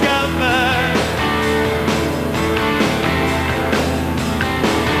discovered.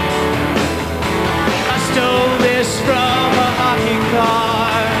 I stole this from a hockey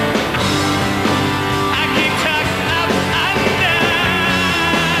card. I keep tucked up under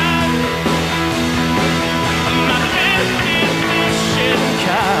my 50th mission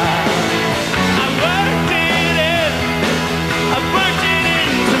card. I worked it in. I worked it in.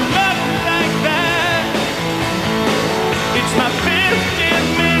 It's my 50th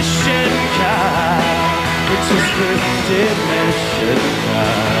mission card. It's his 50th mission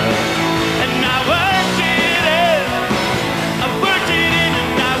card. And I worked it in. I worked it in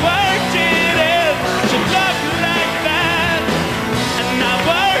and I worked it in to love like that. And I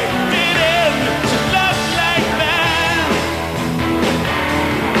worked it in to love like that.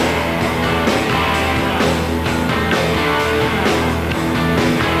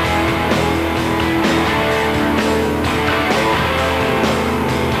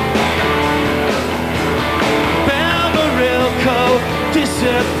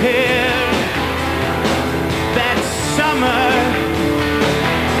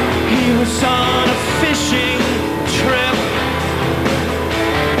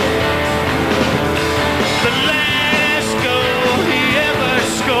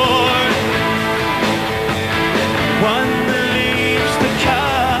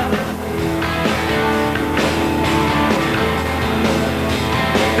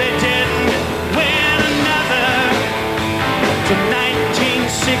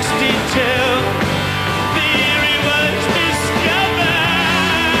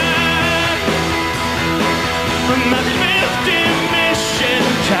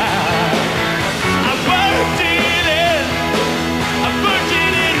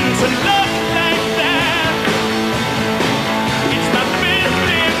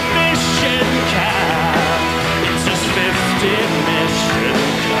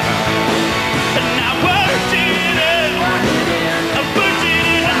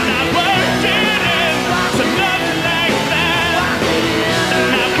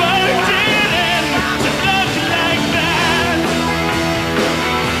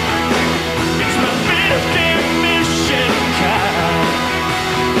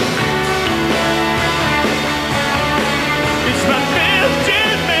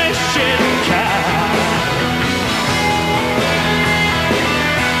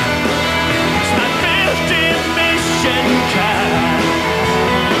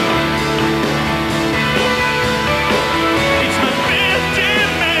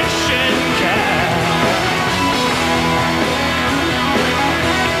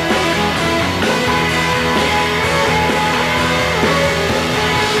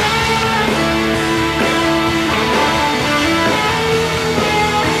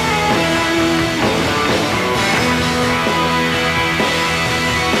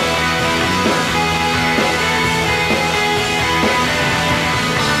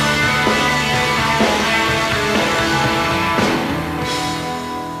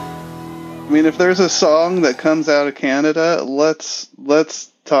 mean, if there's a song that comes out of Canada, let's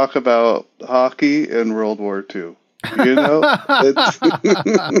talk about hockey and World War II. You know, it's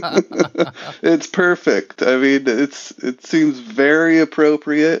it's perfect. I mean, it seems very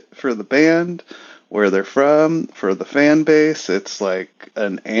appropriate for the band, where they're from, for the fan base. It's like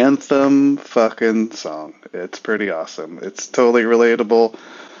an anthem fucking song. It's pretty awesome. It's totally relatable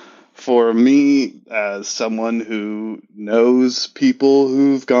for me as someone who knows people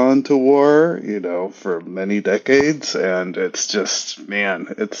who've gone to war, you know, for many decades, and it's just, man,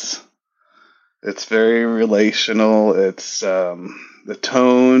 it's very relational. It's the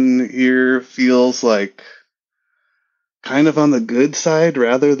tone here feels like kind of on the good side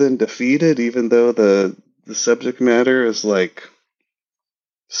rather than defeated, even though the subject matter is like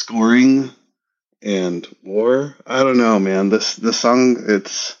scoring and war. I don't know, man. The song,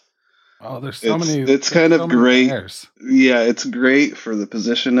 there's so many. It's kind of great. Layers. Yeah, it's great for the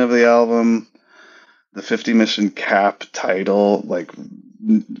position of the album, the 50 Mission Cap title, like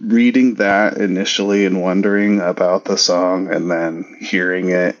reading that initially and wondering about the song and then hearing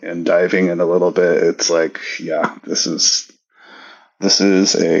it and diving in a little bit. It's like, yeah, this is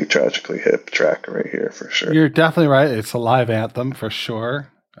a Tragically Hip track right here for sure. You're definitely right. It's a live anthem for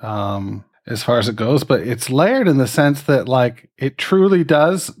sure. As far as it goes, but it's layered in the sense that like it truly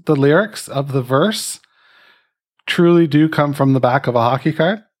does, the lyrics of the verse truly do come from the back of a hockey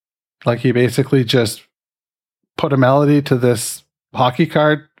card. Like he basically just put a melody to this hockey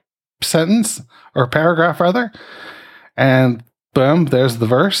card sentence or paragraph rather, and boom, there's the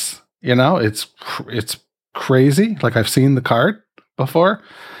verse. You know, it's crazy. Like I've seen the card before,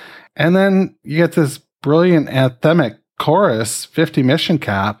 and then you get this brilliant anthemic chorus, 50 Mission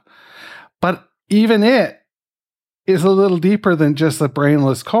Cap. But even it is a little deeper than just a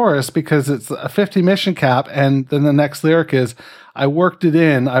brainless chorus, because it's a 50 Mission Cap, and then the next lyric is, I worked it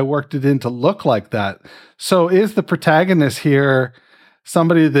in to look like that. So is the protagonist here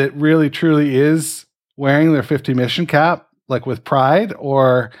somebody that really truly is wearing their 50 Mission Cap, like with pride,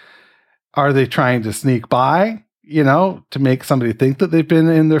 or are they trying to sneak by, you know, to make somebody think that they've been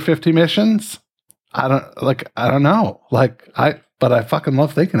in their 50 missions? I don't know. But I fucking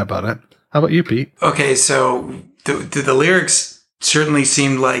love thinking about it. How about you, Pete? Okay, so the lyrics certainly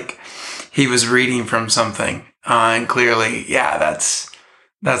seemed like he was reading from something, and clearly, yeah, that's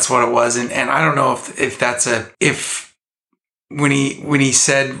what it was. And I don't know if when he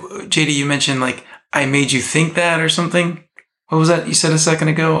said, Jay Dee, you mentioned like I made you think that or something. What was that you said a second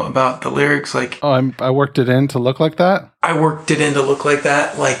ago about the lyrics? Like, I worked it in to look like that. I worked it in to look like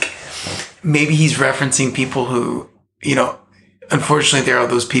that. Like maybe he's referencing people who, you know. Unfortunately, there are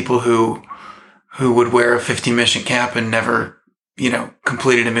those people who would wear a 50 Mission Cap and never, you know,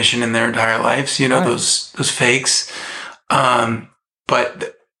 completed a mission in their entire lives. You know, right. those fakes.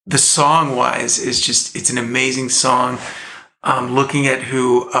 But the song wise is just, it's an amazing song. Looking at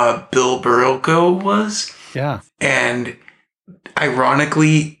who Bill Barilko was. Yeah. And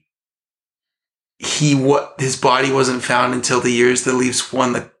ironically, his body wasn't found until the years the Leafs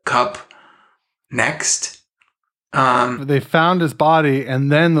won the cup next. They found his body,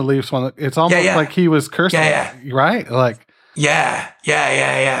 and then the Leafs won. It's almost like he was cursed, right? Like, yeah.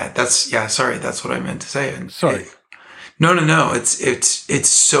 Sorry, that's what I meant to say. Sorry. No. It's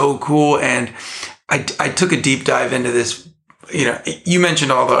so cool, and I took a deep dive into this. You know, you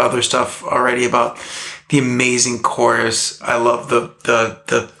mentioned all the other stuff already about the amazing chorus. I love the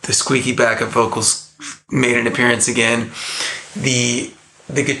squeaky backup vocals made an appearance again. The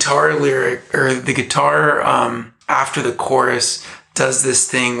guitar lyric or the guitar after the chorus does this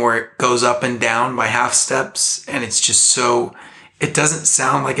thing where it goes up and down by half steps, and it's just so, it doesn't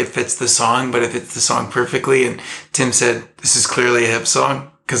sound like it fits the song, but it fits the song perfectly. And Tim said, this is clearly a hip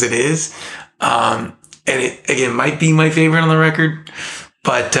song, because it is. And it, again, might be my favorite on the record,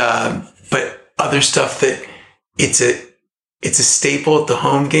 but other stuff that it's a staple at the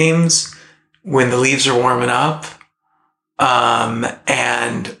home games when the Leafs are warming up.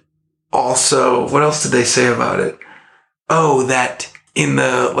 And also, what else did they say about it? Oh, that in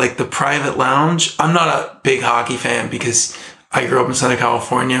the private lounge, I'm not a big hockey fan because I grew up in Southern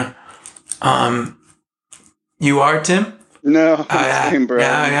California. You are, Tim? No, same, bro.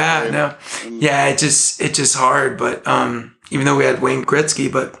 No. Yeah, it's just hard, but, even though we had Wayne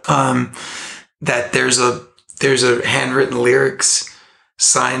Gretzky, but, that there's a handwritten lyrics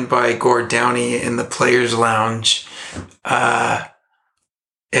signed by Gord Downie in the Players Lounge, where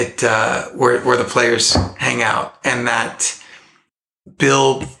the players hang out, and that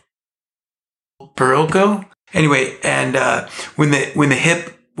Bill Barilko. Anyway, and when the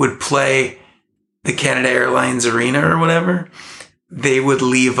Hip would play the Canada Airlines Arena or whatever, they would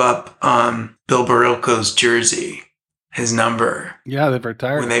leave up Bill Barilko's jersey, his number. Yeah, they've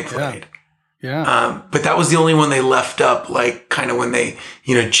retired when they played. Yeah. But that was the only one they left up, like kind of when they,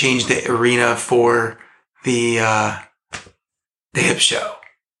 changed the arena for the hip show.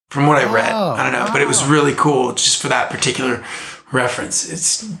 From what I read, I don't know, but it was really cool just for that particular reference.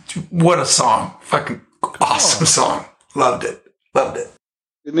 It's what a song, fucking awesome song. Loved it.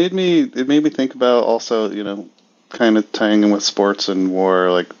 It made me think about also, kind of tying in with sports and war,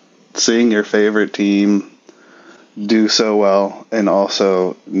 like seeing your favorite team do so well, and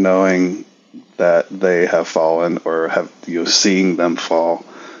also knowing that they have fallen or have seeing them fall.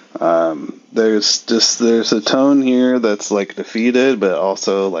 There's a tone here that's like defeated, but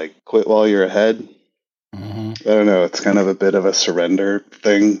also like quit while you're ahead. Mm-hmm. I don't know. It's kind of a bit of a surrender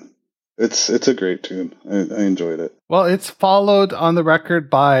thing. It's a great tune. I enjoyed it. Well, it's followed on the record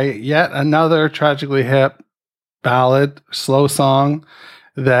by yet another Tragically Hip ballad, slow song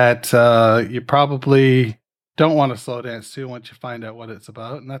that you probably don't want to slow dance to once you find out what it's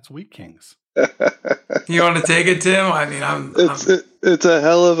about, and that's Wheat Kings. You want to take it, Tim? I mean, it's a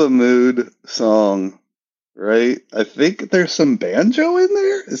hell of a mood song, right? I think there's some banjo in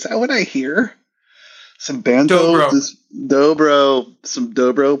there. Is that what I hear? Some banjo, some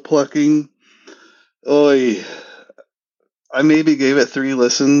dobro plucking. Oy. I maybe gave it 3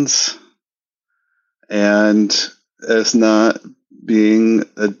 listens, and as not being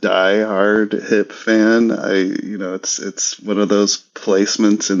a die-hard Hip fan, it's one of those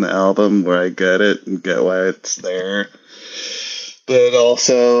placements in the album where I get it and get why it's there, but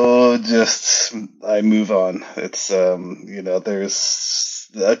also just I move on. It's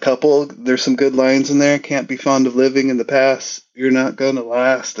there's some good lines in there. Can't be fond of living in the past. You're not gonna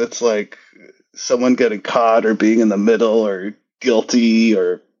last. It's like someone getting caught or being in the middle or guilty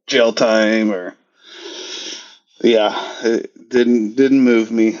or jail time or. Yeah, it didn't move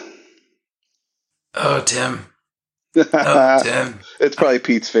me. Oh, Tim. It's probably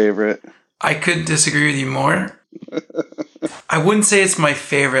Pete's favorite. I couldn't disagree with you more. I wouldn't say it's my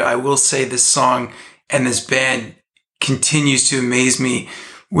favorite. I will say this song and this band continues to amaze me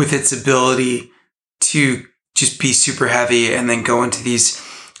with its ability to just be super heavy and then go into these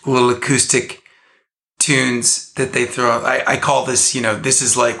little acoustic tunes that they throw out. I call this, this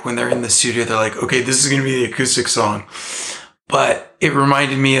is like when they're in the studio, they're like, okay, this is going to be the acoustic song. But it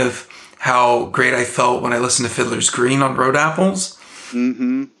reminded me of how great I felt when I listened to Fiddler's Green on Road Apples.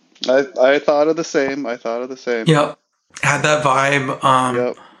 Mm-hmm. I thought of the same. Yep. Had that vibe.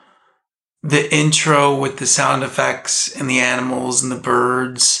 Yep. The intro with the sound effects and the animals and the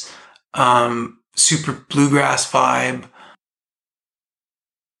birds. Super bluegrass vibe.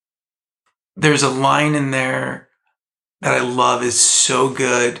 There's a line in there that I love, is so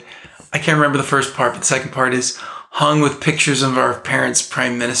good. I can't remember the first part, but the second part is hung with pictures of our parents'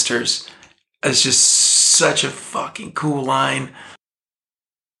 prime ministers. It's just such a fucking cool line.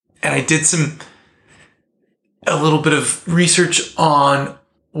 And I did a little bit of research on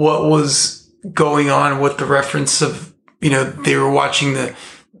what was going on, what the reference of, they were watching the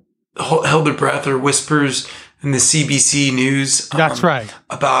held their breath or whispers in the CBC News. That's right.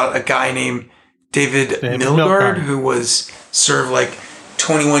 About a guy named David Milgaard, who was served like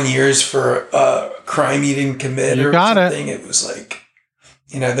 21 years for a crime he didn't commit or something. It was like,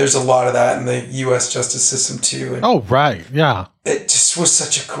 there's a lot of that in the U.S. justice system too. And right. Yeah. It just was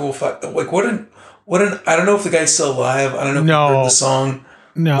such a cool fuck. Like what an, I don't know if the guy's still alive. I don't know if you heard the song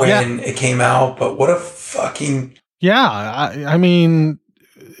when it came out, but what a fucking. Yeah. I mean,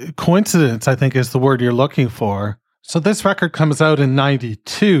 coincidence, I think, is the word you're looking for. So this record comes out in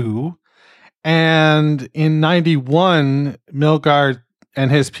 92, and in 91, Milgaard and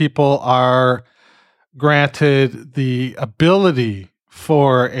his people are granted the ability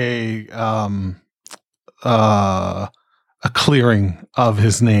for a clearing of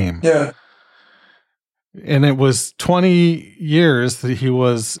his name. Yeah. And it was 20 years that he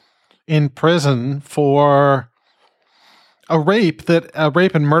was in prison for a rape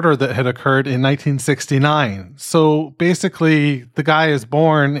and murder that had occurred in 1969. So basically, the guy is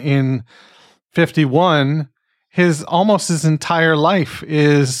born in 51. Almost his entire life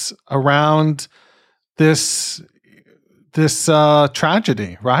is around this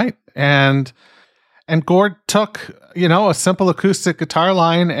tragedy, right? And Gord took, a simple acoustic guitar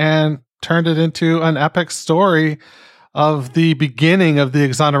line and turned it into an epic story of the beginning of the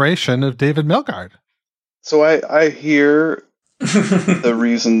exoneration of David Milgaard. So I hear the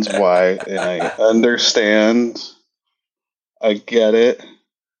reasons why, and I understand. I get it.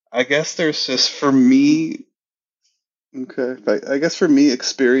 I guess there's just, for me,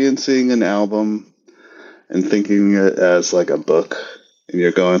 experiencing an album and thinking it as like a book, and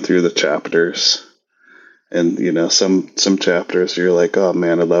you're going through the chapters. And, you know, some chapters you're like, oh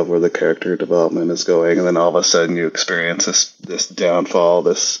man, I love where the character development is going. And then all of a sudden you experience this downfall,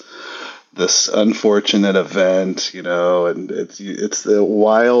 this unfortunate event, you know, and it's the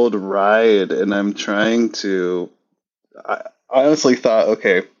wild ride. And I'm trying to, I honestly thought,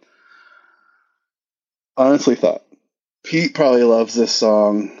 Pete probably loves this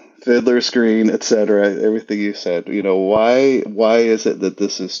song, fiddler screen, etc. Everything you said. You know, why is it that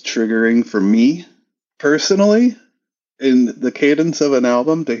this is triggering for me personally in the cadence of an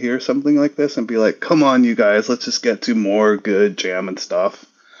album to hear something like this and be like, come on, you guys, let's just get to more good jamming stuff.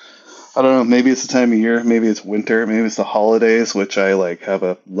 I don't know. Maybe it's the time of year. Maybe it's winter. Maybe it's the holidays, which I like have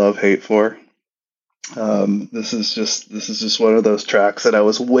a love-hate for. This is just one of those tracks that I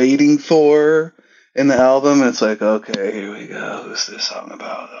was waiting for in the album. It's like, okay, here we go. Who's this song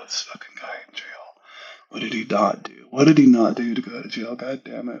about? Oh, this fucking guy in jail. What did he not do? What did he not do to go to jail? God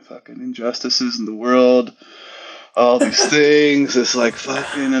damn it. Fucking injustices in the world. All these things. It's like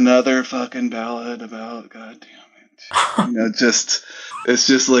fucking another fucking ballad about, God damn it. You know, it's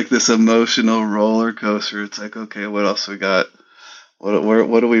just like this emotional roller coaster. It's like, okay, what else we got?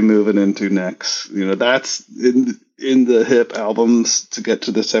 What are we moving into next? You know, that's in the Hip albums. To get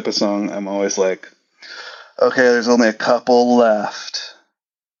to this type of song, I'm always like, okay, there's only a couple left.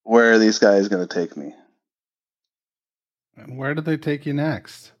 Where are these guys going to take me? And where do they take you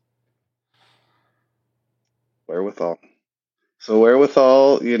next? Wherewithal. So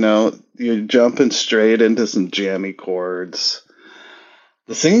Wherewithal, you know, you're jumping straight into some jammy chords.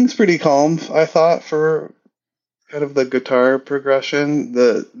 The singing's pretty calm, I thought, for kind of the guitar progression.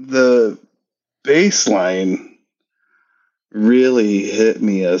 The bass line really hit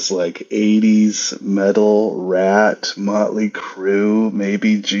me as like 80s metal, Rat, Motley Crue,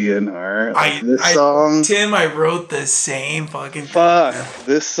 maybe GNR. Song. Tim, I wrote the same fucking fuck thing.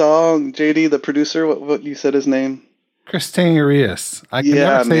 This song. Jay Dee, the producer, what you said his name? Chris Tegeritas. I can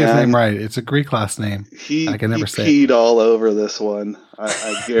never say his name right. It's a Greek last name. I can never say it. He peed all over this one.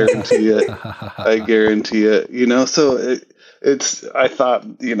 I guarantee it. I guarantee it. You know, so it's. I thought,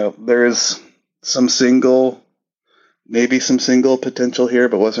 you know, there's maybe some single potential here,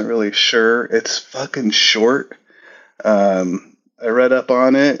 but wasn't really sure. It's fucking short. I read up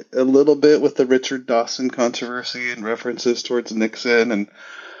on it a little bit with the Richard Dawson controversy and references towards Nixon and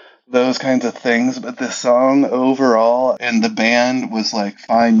those kinds of things, but this song overall and the band was like,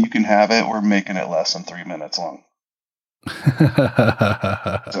 fine, you can have it. We're making it less than 3 minutes long.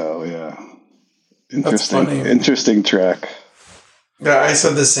 So yeah, interesting track. Yeah, I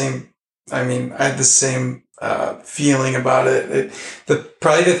said the same. I mean, I had the same feeling about it.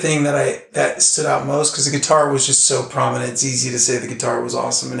 Probably the thing that stood out most, because the guitar was just so prominent. It's easy to say the guitar was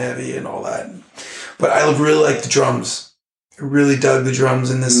awesome and heavy and all that, but I really liked the drums. I really dug the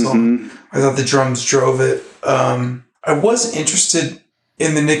drums in this song. I thought the drums drove it. I was interested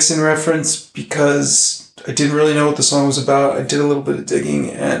in the Nixon reference because I didn't really know what the song was about. I did a little bit of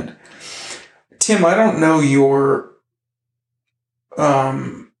digging. And Tim, I don't know your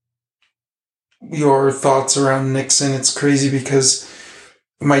thoughts around Nixon. It's crazy because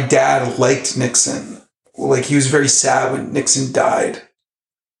my dad liked Nixon. Like, he was very sad when Nixon died.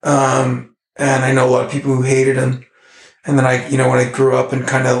 And I know a lot of people who hated him. And then when I grew up and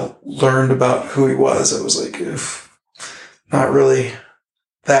kind of learned about who he was, I was like, not really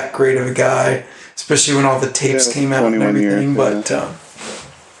that great of a guy, especially when all the tapes came out and everything. Years,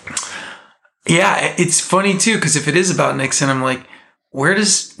 yeah, it's funny too, because if it is about Nixon, I'm like,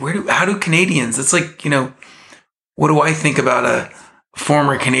 how do Canadians, it's like, what do I think about a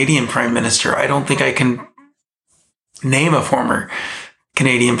former Canadian prime minister? I don't think I can name a former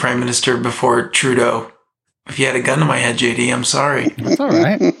Canadian prime minister before Trudeau. If you had a gun to my head, Jay Dee, I'm sorry. That's all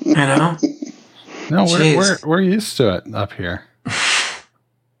right. You know? No, we're used to it up here.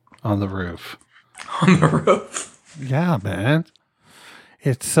 On the roof. On the roof. Yeah, man.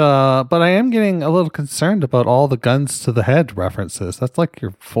 It's but I am getting a little concerned about all the guns to the head references. That's like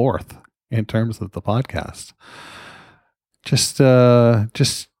your fourth in terms of the podcast. Just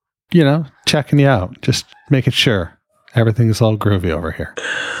checking you out. Just making sure everything's all groovy over here.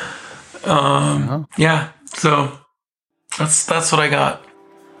 Yeah. So that's what I got.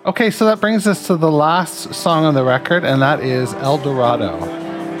 Okay, so that brings us to the last song on the record, and that is El Dorado.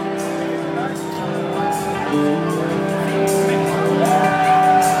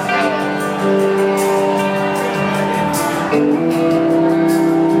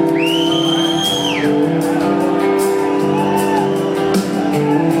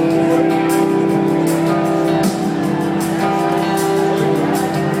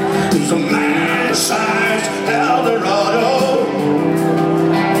 The man-sized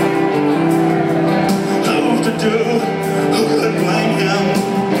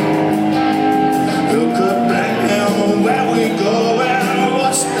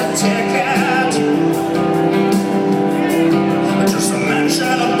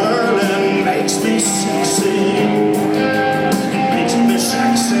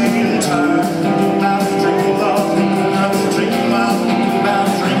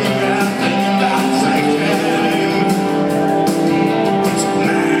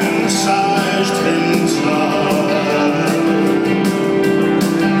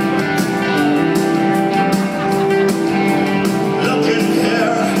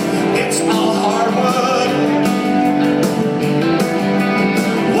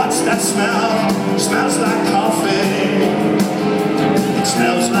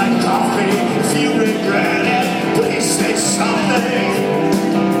smells like coffee. If you regret it, please say something.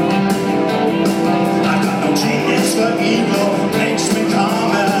 I've got no genius for evil, makes me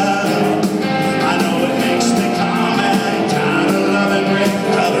common. I know it makes me common. Kind of love and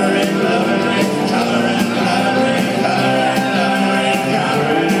recovering, love and recovering, love and recovering, love and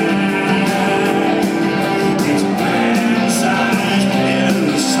recovering. It's man-sized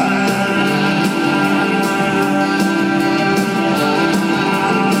inside.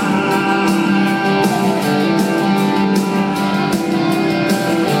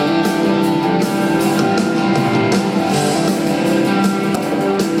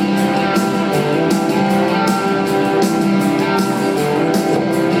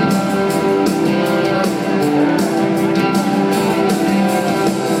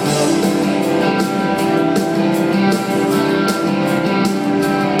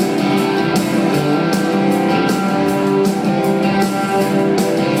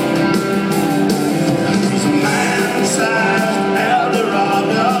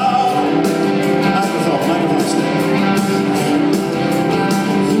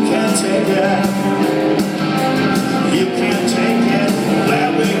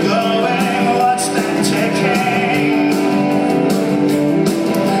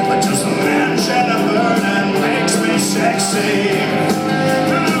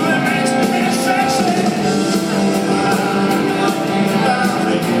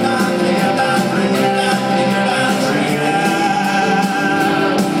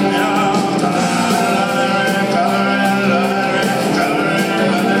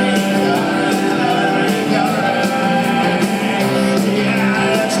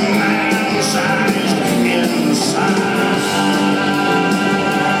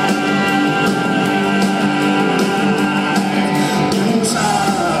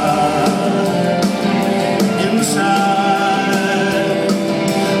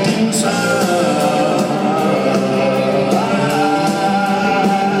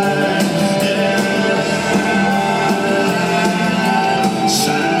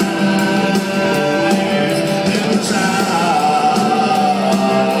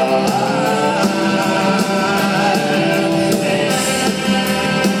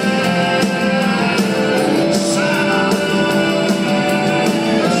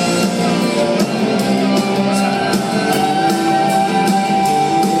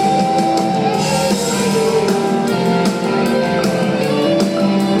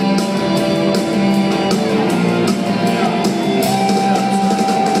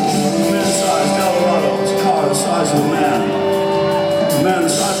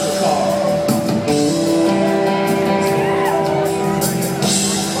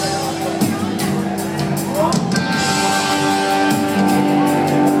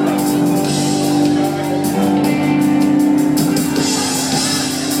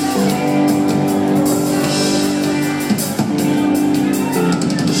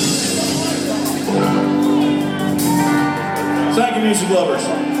 Music lovers.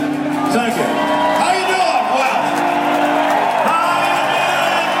 Thank you. How you doing?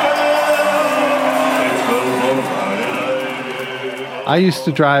 Well. I used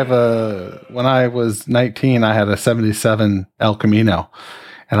to drive when I was 19, I had a 77 El Camino,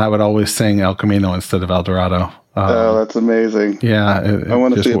 and I would always sing El Camino instead of El Dorado. Oh, that's amazing. Yeah. I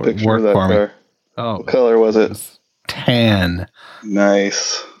want to see a picture of that car. Oh, what color was it? Tan.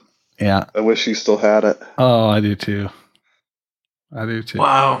 Nice. Yeah. I wish you still had it. Oh, I do too.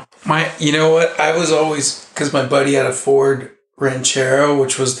 Wow. You know what? I was always, because my buddy had a Ford Ranchero,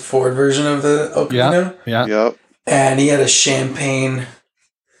 which was the Ford version of the El Camino. Yeah. Yep. And he had a champagne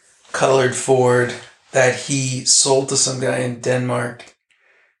colored Ford that he sold to some guy in Denmark.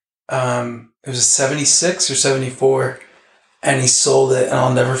 It was a 76 or 74. And he sold it, and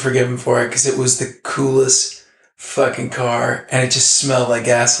I'll never forgive him for it because it was the coolest fucking car. And it just smelled like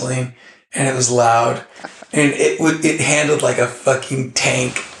gasoline. And it was loud. And it handled like a fucking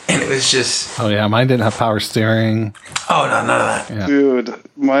tank, and it was just... Oh, yeah, mine didn't have power steering. Oh, no, none of that. Yeah. Dude,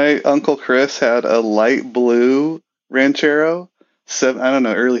 my Uncle Chris had a light blue Ranchero,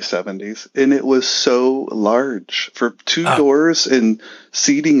 early 70s, and it was so large. For two doors and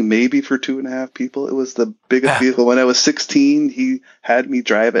seating maybe for 2.5 people, it was the biggest vehicle. When I was 16, he had me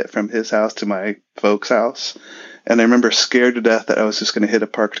drive it from his house to my folks' house. And I remember scared to death that I was just going to hit a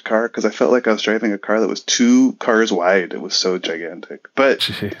parked car because I felt like I was driving a car that was 2 cars wide. It was so gigantic. But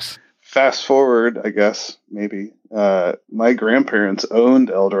Jeez. Fast forward, I guess, maybe. My grandparents owned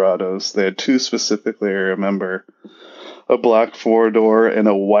Eldorados. They had 2 specifically, I remember. A black 4-door and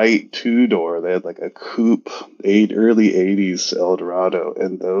a white 2-door. They had like a coupe, early 80s Eldorado.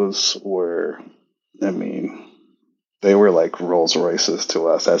 And those were, I mean, they were like Rolls Royces to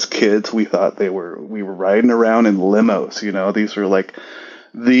us. As kids, we thought we were riding around in limos, you know, these were like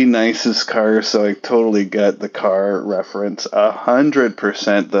the nicest cars. So I totally get the car reference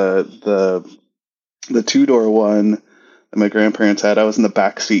 100%. The 2-door one that my grandparents had, I was in the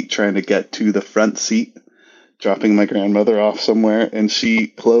back seat trying to get to the front seat, dropping my grandmother off somewhere, and she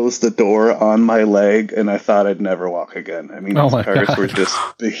closed the door on my leg, and I thought I'd never walk again. I mean, these cars were just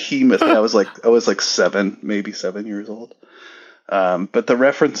behemoth. I was like 7 years old. But the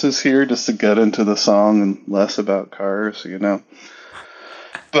references here, just to get into the song and less about cars, you know.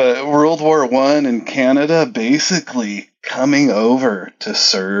 But World War I in Canada, basically coming over to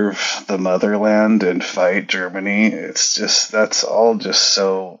serve the motherland and fight Germany. It's just, that's all just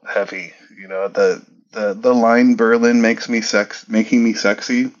so heavy, you know. The line Berlin making me sexy.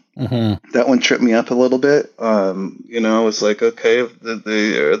 Mm-hmm. That one tripped me up a little bit. You know, I was like, okay,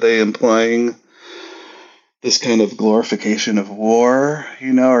 are they implying this kind of glorification of war?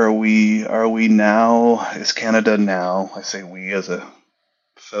 You know, are we now? Is Canada now? I say we as a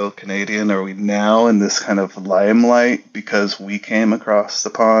fellow Canadian. Are we now in this kind of limelight because we came across the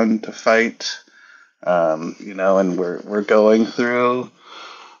pond to fight? You know, and we're going through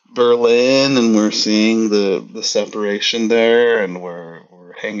Berlin, and we're seeing the separation there, and we're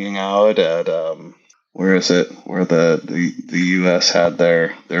hanging out at where is it? Where the U.S. had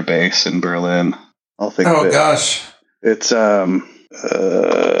their base in Berlin. I'll think. Oh gosh, it's I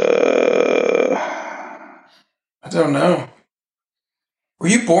don't know. Were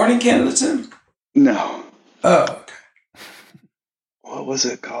you born in Canada, Tim? No. Oh, okay. What was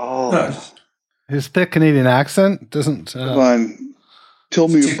it called? No. His thick Canadian accent doesn't. Come on. Tell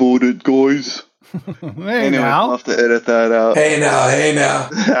me about it, guys. Hey, anyway, now. I'll have to edit that out. Hey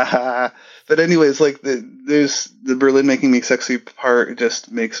now. But anyways, like there's the Berlin making me sexy part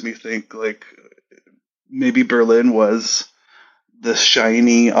just makes me think like maybe Berlin was the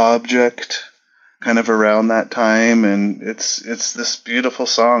shiny object kind of around that time, and it's this beautiful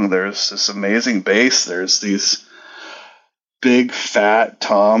song. There's this amazing bass. There's these big fat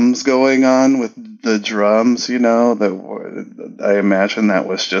toms going on with the drums, you know, that I imagine that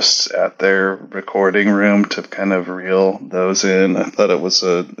was just at their recording room to kind of reel those in. I thought it was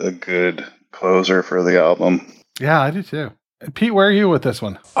a good closer for the album. Yeah, I do too. Pete, where are you with this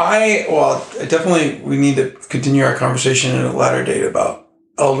one? Definitely we need to continue our conversation at a later date about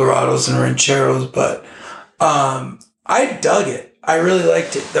Eldorados and Rancheros, but I dug it. I really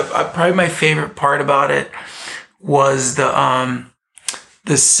liked it. Probably my favorite part about it was the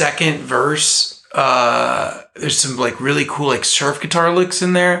second verse. There's some like really cool like surf guitar licks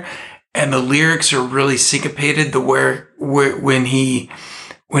in there, and the lyrics are really syncopated. When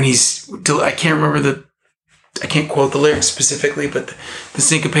he's I can't quote the lyrics specifically, but the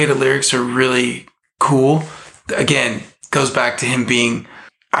syncopated lyrics are really cool. Again, goes back to him being,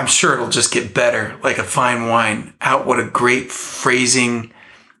 I'm sure it'll just get better, like a fine wine. What a great phrasing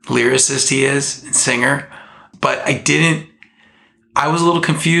lyricist he is and singer. But I was a little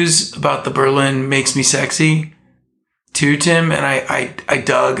confused about the Berlin Makes Me Sexy too, Tim. And I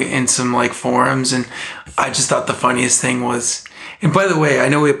dug in some like forums, and I just thought the funniest thing was, and by the way, I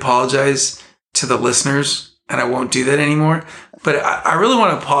know we apologize to the listeners, and I won't do that anymore, but I really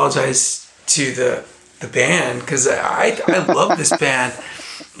want to apologize to the band, because I love this band.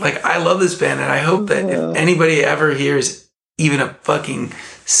 Like, I love this band, and I hope that if anybody ever hears even a fucking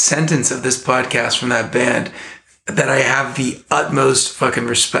sentence of this podcast from that band, that I have the utmost fucking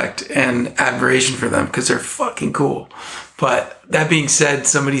respect and admiration for them, because they're fucking cool. But that being said,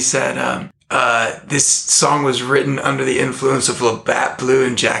 somebody said this song was written under the influence of Labatt Blue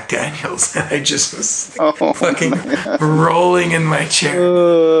and Jack Daniels, and I just was fucking rolling in my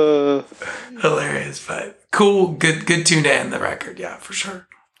chair. Hilarious, but cool, good tune to end the record, yeah, for sure.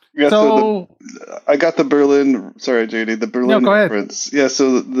 Yeah, so I got the Berlin. Sorry, JD. The Berlin reference. Ahead. Yeah,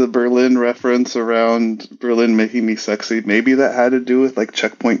 so the Berlin reference around Berlin making me sexy. Maybe that had to do with like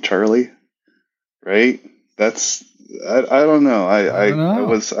Checkpoint Charlie, right? That's I don't know.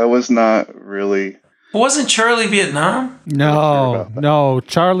 I was not really. Wasn't Charlie Vietnam? No.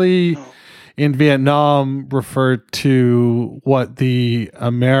 Charlie in Vietnam referred to what the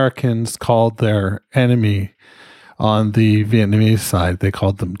Americans called their enemy. On the Vietnamese side, they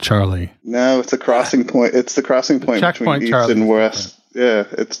called them Charlie. No, it's a crossing point. It's the crossing point between East and West. Yeah,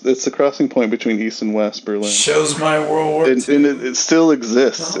 it's the crossing point between East and West Berlin. Shows my World War II. And it still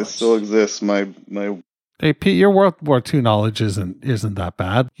exists. It still exists. My Hey, Pete, your World War II knowledge isn't that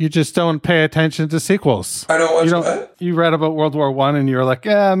bad. You just don't pay attention to sequels. I don't watch that. You read about World War I and you were like,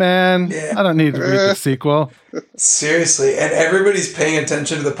 yeah, man, I don't need to read the sequel. Seriously. And everybody's paying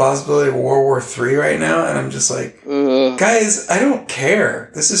attention to the possibility of World War III right now. And I'm just like, guys, I don't care.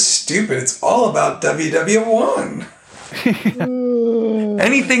 This is stupid. It's all about WW1.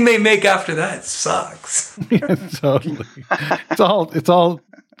 Anything they make after that sucks. Yeah, totally. It's all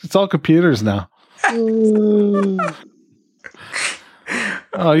computers now.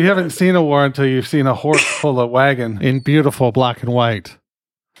 Oh, you haven't seen a war until you've seen a horse pull a wagon in beautiful black and white,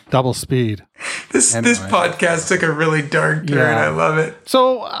 double speed. This podcast took a really dark turn. Yeah. I love it.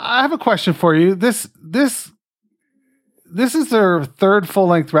 So I have a question for you. This is their third full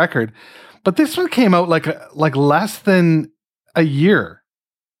length record, but this one came out like less than a year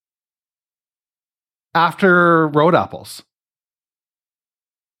after Road Apples.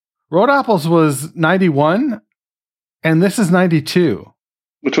 Road Apples was 91, and this is 92.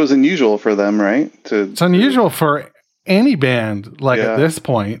 Which was unusual for them, right? It's unusual for any band at this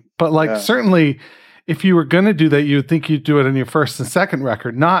point. But certainly, if you were going to do that, you would think you'd do it on your first and second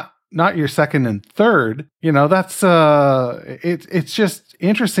record, not your second and third. You know, that's it's just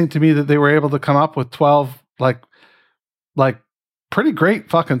interesting to me that they were able to come up with 12 like pretty great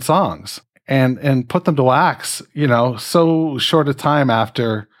fucking songs and put them to wax, you know, so short a time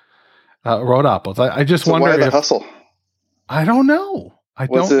after Road Apples. I just wonder why the hustle? I don't know.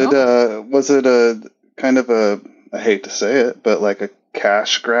 Was it a kind of a, I hate to say it, but like a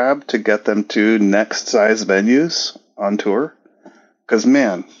cash grab to get them to next size venues on tour? Because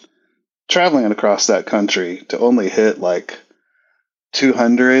man, traveling across that country to only hit like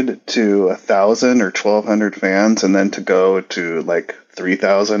 200 to 1,000 or 1,200 fans, and then to go to like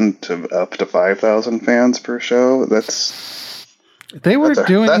 3,000 to up to 5,000 fans per show. That's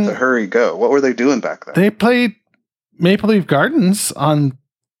a hurry go. What were they doing back then? They played Maple Leaf Gardens on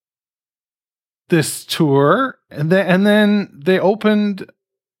this tour, and then they opened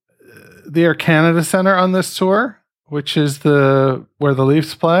the Air Canada Centre on this tour, which is where the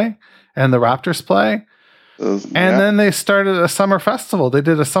Leafs play and the Raptors play. And then they started a summer festival. They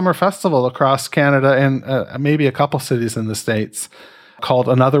did a summer festival across Canada and maybe a couple cities in the States called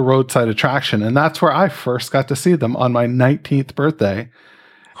Another Roadside Attraction. And that's where I first got to see them on my 19th birthday.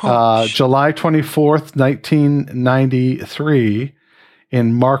 July 24th, 1993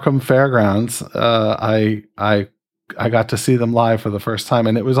 in Markham Fairgrounds. I got to see them live for the first time.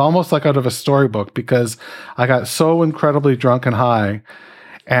 And it was almost like out of a storybook because I got so incredibly drunk and high.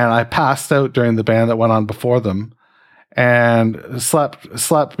 And I passed out during the band that went on before them and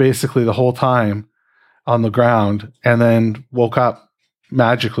slept basically the whole time on the ground, and then woke up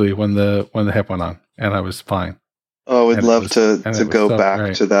magically when the hip went on, and I was fine. Oh, we'd love to go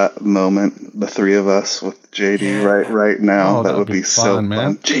back to that moment, the three of us with Jay Dee right now. Oh, that would be so fun,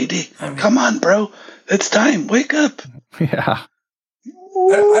 man. Jay Dee, come on, bro. It's time. Wake up. Yeah.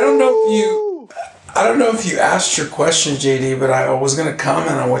 I don't know if you asked your question, Jay Dee, but I was going to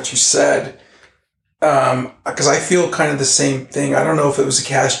comment on what you said because I feel kind of the same thing. I don't know if it was a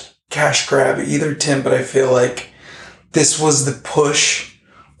cash grab either, Tim, but I feel like this was the push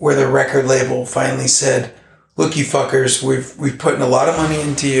where the record label finally said, "Look, you fuckers, we've put in a lot of money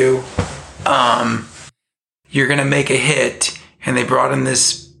into you. You're going to make a hit," and they brought in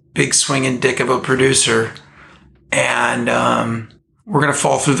this big swinging dick of a producer, and we're going to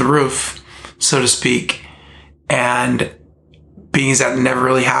fall through the roof, so to speak. And being as that never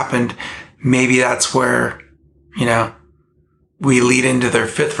really happened, maybe that's where, you know, we lead into their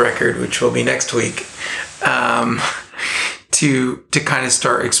fifth record, which will be next week, to kind of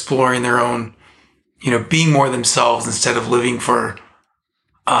start exploring their own, you know, being more themselves instead of living for,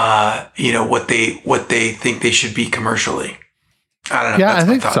 you know, what they think they should be commercially. I don't know. Yeah, I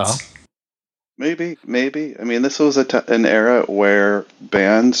think so. Maybe. I mean, this was an era where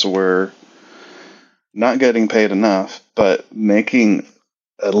bands were not getting paid enough, but making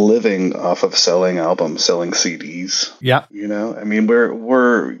a living off of selling albums, selling CDs. Yeah. You know, I mean,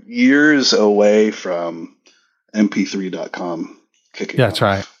 we're years away from mp3.com kicking off. That's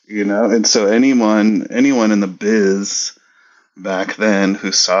right. You know, and so anyone in the biz back then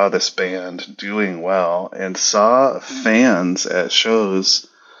who saw this band doing well and saw fans at shows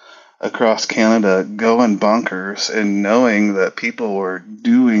across Canada going bonkers and knowing that people were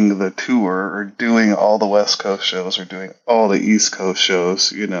doing the tour or doing all the West Coast shows or doing all the East Coast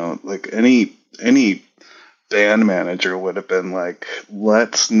shows, you know, like any band manager would have been like,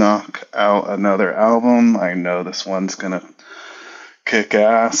 let's knock out another album. I know this one's going to kick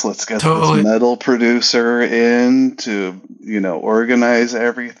ass. Let's get this metal producer in to, you know, organize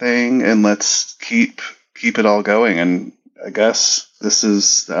everything, and let's keep keep it all going. And I guess this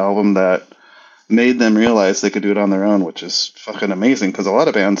is the album that made them realize they could do it on their own, which is fucking amazing, because a lot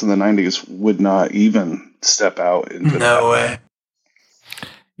of bands in the 90s would not even step out into No way.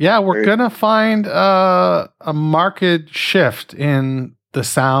 Yeah, we're going to find a marked shift in the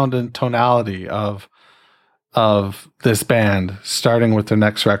sound and tonality of this band, starting with their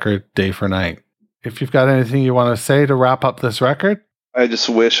next record, Day for Night. If you've got anything you want to say to wrap up this record? I just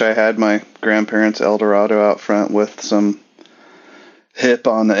wish I had my grandparents' Eldorado out front with some Hip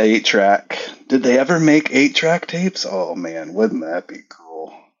on the 8-track. Did they ever make 8-track tapes? Oh man, wouldn't that be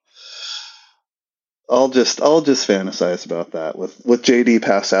cool? I'll just fantasize about that with Jay Dee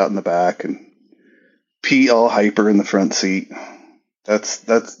passed out in the back and Pete all hyper in the front seat. That's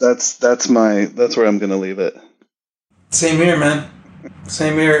where I'm gonna leave it. Same here, man.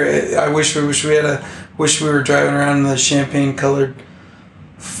 Same here. I wish we were driving around in the champagne-colored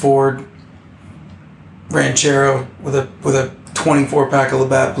Ford Ranchero with a 24-pack of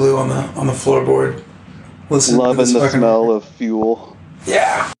Labatt Blue on the floorboard. Loving the smell of fuel.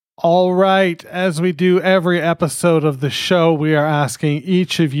 Yeah. All right. As we do every episode of the show, we are asking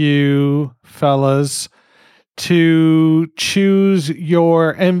each of you fellas to choose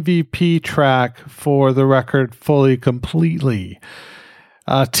your MVP track for the record fully, completely.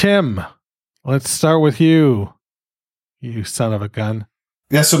 Tim, let's start with you. You son of a gun.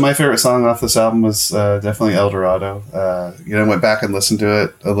 Yeah, so my favorite song off this album was definitely Eldorado. I went back and listened to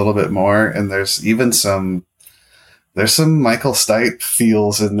it a little bit more, and there's even some Michael Stipe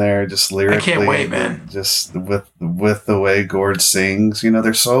feels in there, just lyrically. I can't wait, man. Just with the way Gord sings,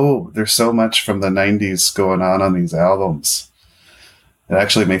 there's so much from the '90s going on these albums. It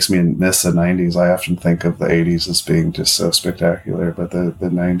actually makes me miss the '90s. I often think of the '80s as being just so spectacular, but the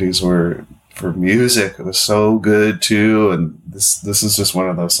 '90s were, for music, it was so good too. And this is just one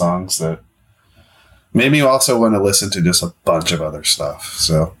of those songs that made me also want to listen to just a bunch of other stuff.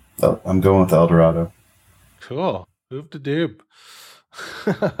 So I'm going with Eldorado. Cool. Move to Doob.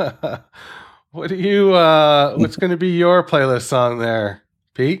 What's going to be your playlist song there,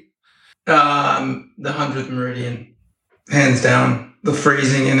 Pete? The 100th Meridian, hands down. The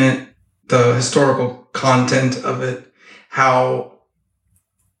phrasing in it, the historical content of it, how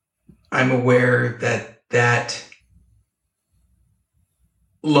I'm aware that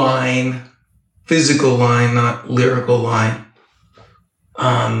line, physical line, not lyrical line,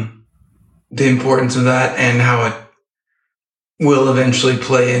 the importance of that and how it will eventually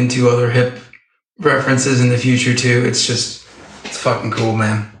play into other hip references in the future too. It's fucking cool,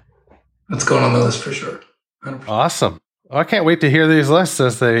 man. That's going on the list for sure. 100%. Awesome. Well, I can't wait to hear these lists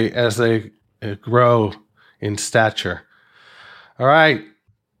as they grow in stature. All right.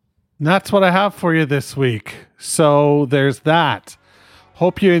 And that's what I have for you this week. So there's that.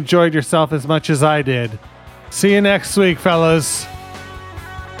 Hope you enjoyed yourself as much as I did. See you next week, fellas.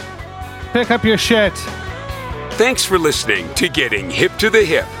 Pick up your shit. Thanks for listening to Getting Hip to the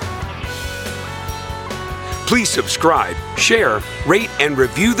Hip. Please subscribe, share, rate, and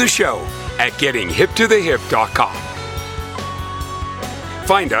review the show at gettinghiptothehip.com.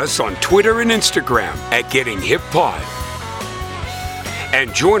 Find us on Twitter and Instagram at GettingHipPod.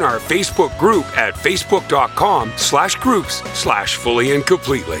 And join our Facebook group at facebook.com/groups/fully and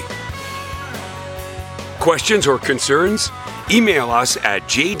completely. Questions or concerns? Email us at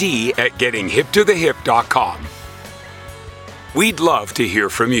jd@gettinghiptothehip.com. We'd love to hear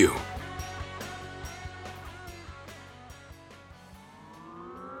from you.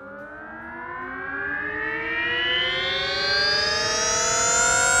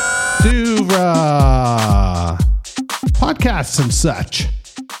 Podcasts and such.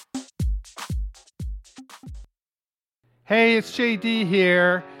 Hey, it's Jay Dee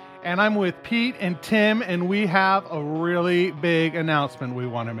here, and I'm with Pete and Tim, and we have a really big announcement we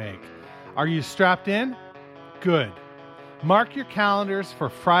want to make. Are you strapped in? Good. Mark your calendars for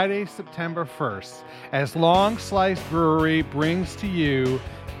Friday, September 1st, as Long Slice Brewery brings to you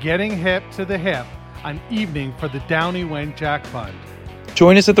Getting Hip to the Hip, an evening for the Downie Wenjack Fund.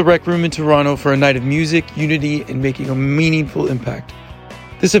 Join us at the Rec Room in Toronto for a night of music, unity, and making a meaningful impact.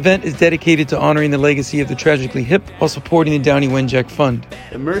 This event is dedicated to honoring the legacy of the Tragically Hip while supporting the Downie Wenjack Fund.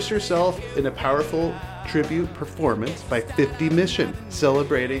 Immerse yourself in a powerful tribute performance by 50 Mission,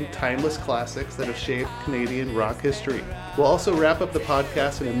 celebrating timeless classics that have shaped Canadian rock history. We'll also wrap up the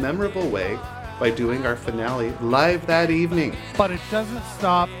podcast in a memorable way by doing our finale live that evening. But it doesn't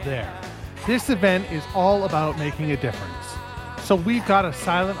stop there. This event is all about making a difference. So we've got a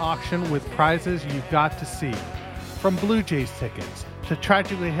silent auction with prizes you've got to see. From Blue Jays tickets, to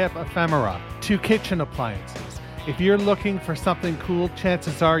Tragically Hip ephemera, to kitchen appliances. If you're looking for something cool,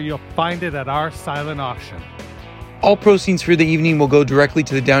 chances are you'll find it at our silent auction. All proceeds for the evening will go directly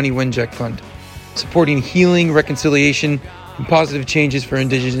to the Downie Wenjack Fund, supporting healing, reconciliation, and positive changes for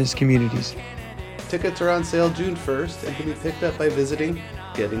Indigenous communities. Tickets are on sale June 1st and can be picked up by visiting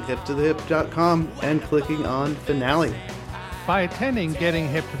gettinghiptothehip.com and clicking on Finale. By attending Getting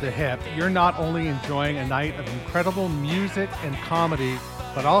Hip to the Hip, you're not only enjoying a night of incredible music and comedy,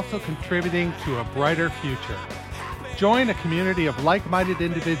 but also contributing to a brighter future. Join a community of like-minded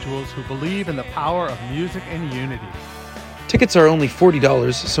individuals who believe in the power of music and unity. Tickets are only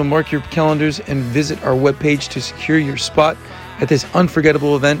 $40, so mark your calendars and visit our webpage to secure your spot at this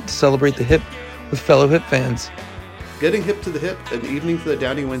unforgettable event to celebrate the hip with fellow hip fans. Getting Hip to the Hip, an evening for the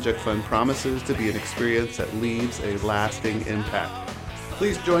Downie Wenjack Fund, promises to be an experience that leaves a lasting impact.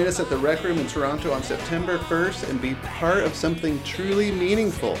 Please join us at the Rec Room in Toronto on September 1st and be part of something truly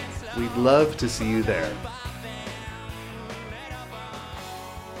meaningful. We'd love to see you there.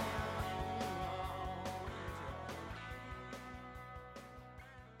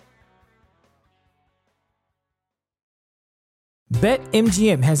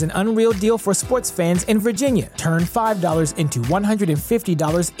 BetMGM has an unreal deal for sports fans in Virginia. Turn $5 into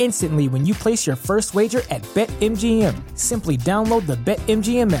 $150 instantly when you place your first wager at BetMGM. Simply download the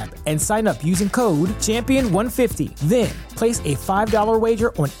BetMGM app and sign up using code Champion150. Then, place a $5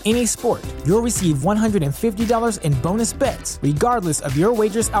 wager on any sport. You'll receive $150 in bonus bets, regardless of your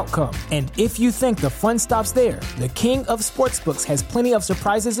wager's outcome. And if you think the fun stops there, the king of sportsbooks has plenty of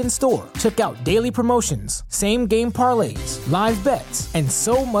surprises in store. Check out daily promotions, same-game parlays, live bets, and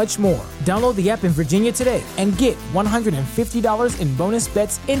so much more. Download the app in Virginia today and get $150 in bonus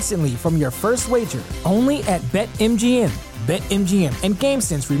bets instantly from your first wager. Only at BetMGM. BetMGM and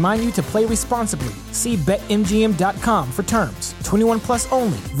GameSense remind you to play responsibly. See BetMGM.com for terms. 21 plus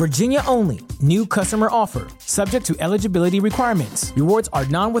only. Virginia only. New customer offer. Subject to eligibility requirements. Rewards are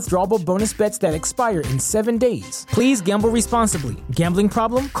non-withdrawable bonus bets that expire in 7 days. Please gamble responsibly. Gambling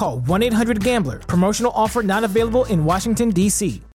problem? Call 1-800-GAMBLER. Promotional offer not available in Washington, D.C.